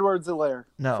 Clyde Edwards-Helaire.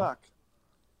 No. Fuck.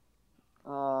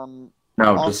 no,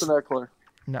 Austin just Eckler.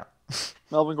 No,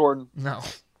 Melvin Gordon. no,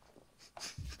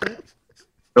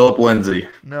 Philip Lindsay.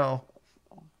 no.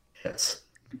 Yes.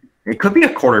 It could be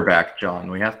a quarterback, John.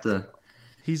 We have to.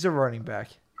 He's a running back.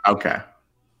 Okay.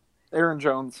 Aaron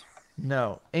Jones.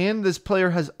 No, and this player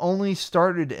has only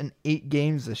started in 8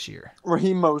 games this year.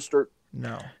 Raheem Mostert.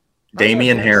 No,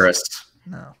 Damian guess. Harris.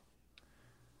 no.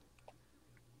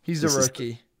 He's This a is-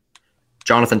 rookie.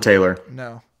 Jonathan Taylor.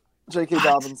 No, J.K.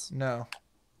 Dobbins. no,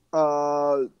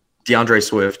 DeAndre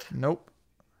Swift. nope.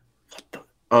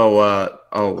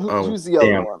 Who's the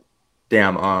other one?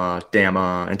 Damn,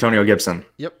 Antonio Gibson.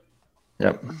 Yep.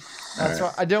 Yep. That's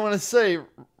why I didn't want to say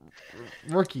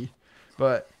rookie,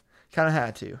 but kind of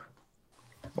had to.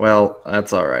 Well,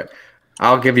 that's all right.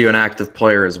 I'll give you an active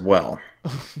player as well.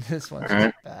 This one's All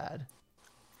right. bad.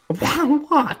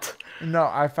 What? No,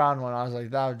 I found one. I was like,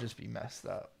 that would just be messed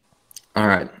up. All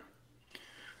right.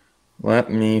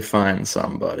 Let me find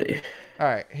somebody. All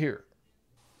right, here.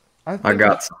 I think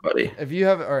got somebody. If you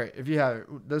have it, all right. If you have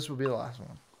it, this will be the last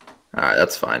one. All right,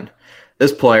 that's fine.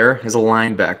 This player is a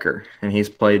linebacker, and he's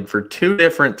played for 2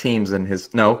 different teams in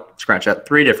his – no, scratch that,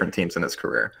 3 different teams in his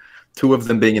career. 2 of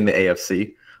them being in the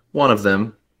AFC, 1 of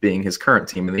them being his current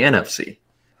team in the NFC.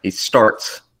 He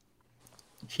starts.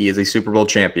 He is a Super Bowl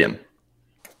champion.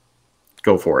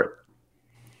 Go for it.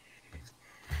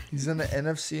 He's in the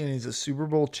NFC and he's a Super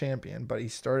Bowl champion, but he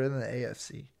started in the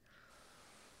AFC.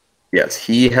 Yes,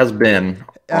 he has been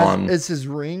on – It's his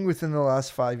ring within the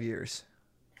last 5 years.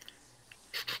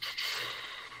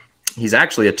 he's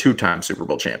actually a 2-time Super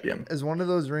Bowl champion. Is one of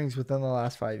those rings within the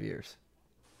last 5 years?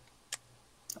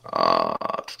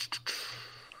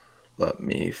 Let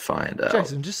me find out.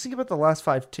 Jackson, just think about the last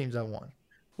 5 teams I won.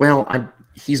 Well,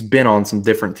 he's been on some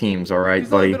different teams, all right,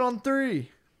 He's only buddy. been on 3.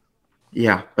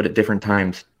 Yeah, but at different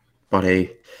times,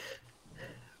 buddy.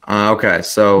 Okay,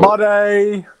 so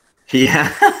Buddy. he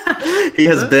he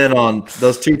has been on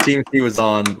those 2 teams he was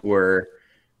on were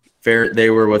fair. They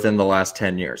were within the last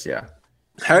 10 years. Yeah.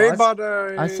 Hey, I s-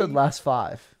 buddy. I said last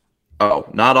 5. Oh,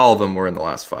 not all of them were in the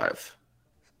last 5.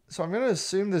 So I'm going to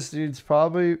assume this dude's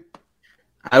probably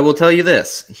I will tell you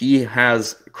this: he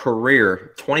has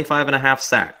career 25 and a half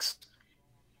sacks,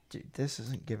 dude, this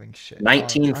isn't giving shit.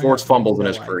 19 I forced have fumbles in no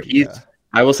his career. idea.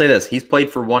 I will say this: he's played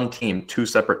for 1 team 2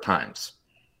 separate times.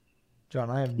 John,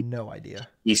 I have no idea.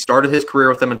 He started his career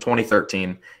with them in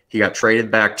 2013. He got traded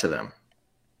back to them.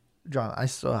 John, I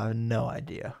still have no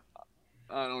idea.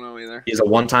 I don't know either. He's a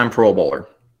 1-time Pro Bowler.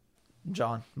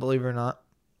 John, believe it or not,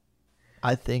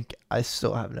 I think I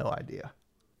still have no idea.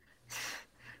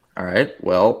 All right.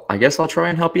 Well, I guess I'll try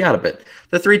and help you out a bit.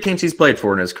 The 3 teams he's played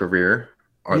for in his career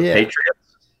are the Yeah. Patriots,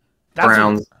 That's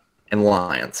Browns, and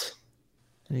Lions.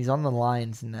 And he's on the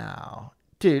Lions now.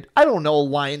 Dude, I don't know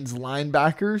Lions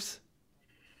linebackers.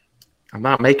 I'm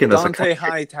not making this Dante a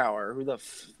Hightower. Who the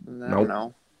f... I Nope. don't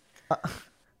know.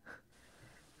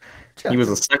 He was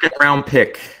a 2nd-round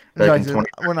pick back in Jackson, 20.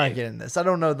 we're not getting this. I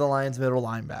don't know the Lions middle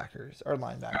linebackers or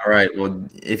linebackers. All right. Well,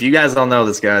 if you guys don't know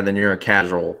this guy, then you're a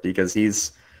casual because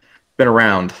he's been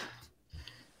around.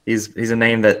 He's a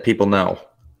name that people know.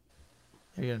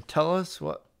 You're gonna tell us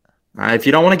what If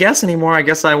you don't want to guess anymore, I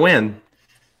guess I win.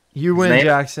 you win, name-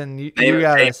 Jackson. You name is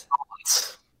got Jamie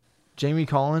us. Jamie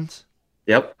Collins.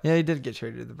 Yep. Yeah, he did get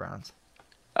traded to the Browns.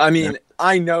 I mean,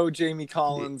 I know Jamie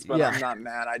Collins, but Yeah. I'm not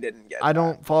mad I didn't get I that.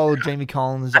 don't follow Jamie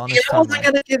Collins I on his wasn't timeline.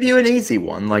 going to give you an easy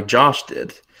one like Josh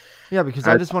did. Yeah, because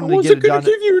I just I wanted to get wasn't it going done. to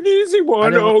give you an easy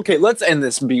one. didn't- Okay, let's end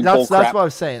this bull That's crap. what I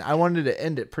was saying. I wanted to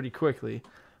end it pretty quickly.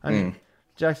 I mean,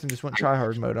 Jackson just went try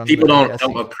hard mode on People the don't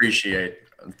guessing. appreciate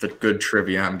the good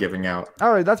trivia I'm giving out.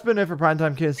 All right, that's been it for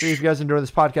Primetime Kansas City. If you guys enjoyed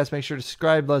this podcast, make sure to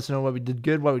subscribe. Let us know what we did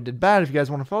good, what we did bad. If you guys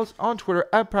want to follow us on Twitter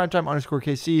at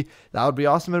primetime_KC, that would be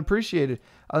awesome and appreciated.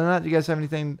 Other than that, do you guys have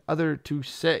anything other to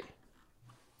say?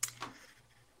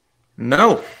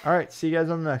 No. All right, see you guys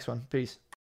on the next one. Peace.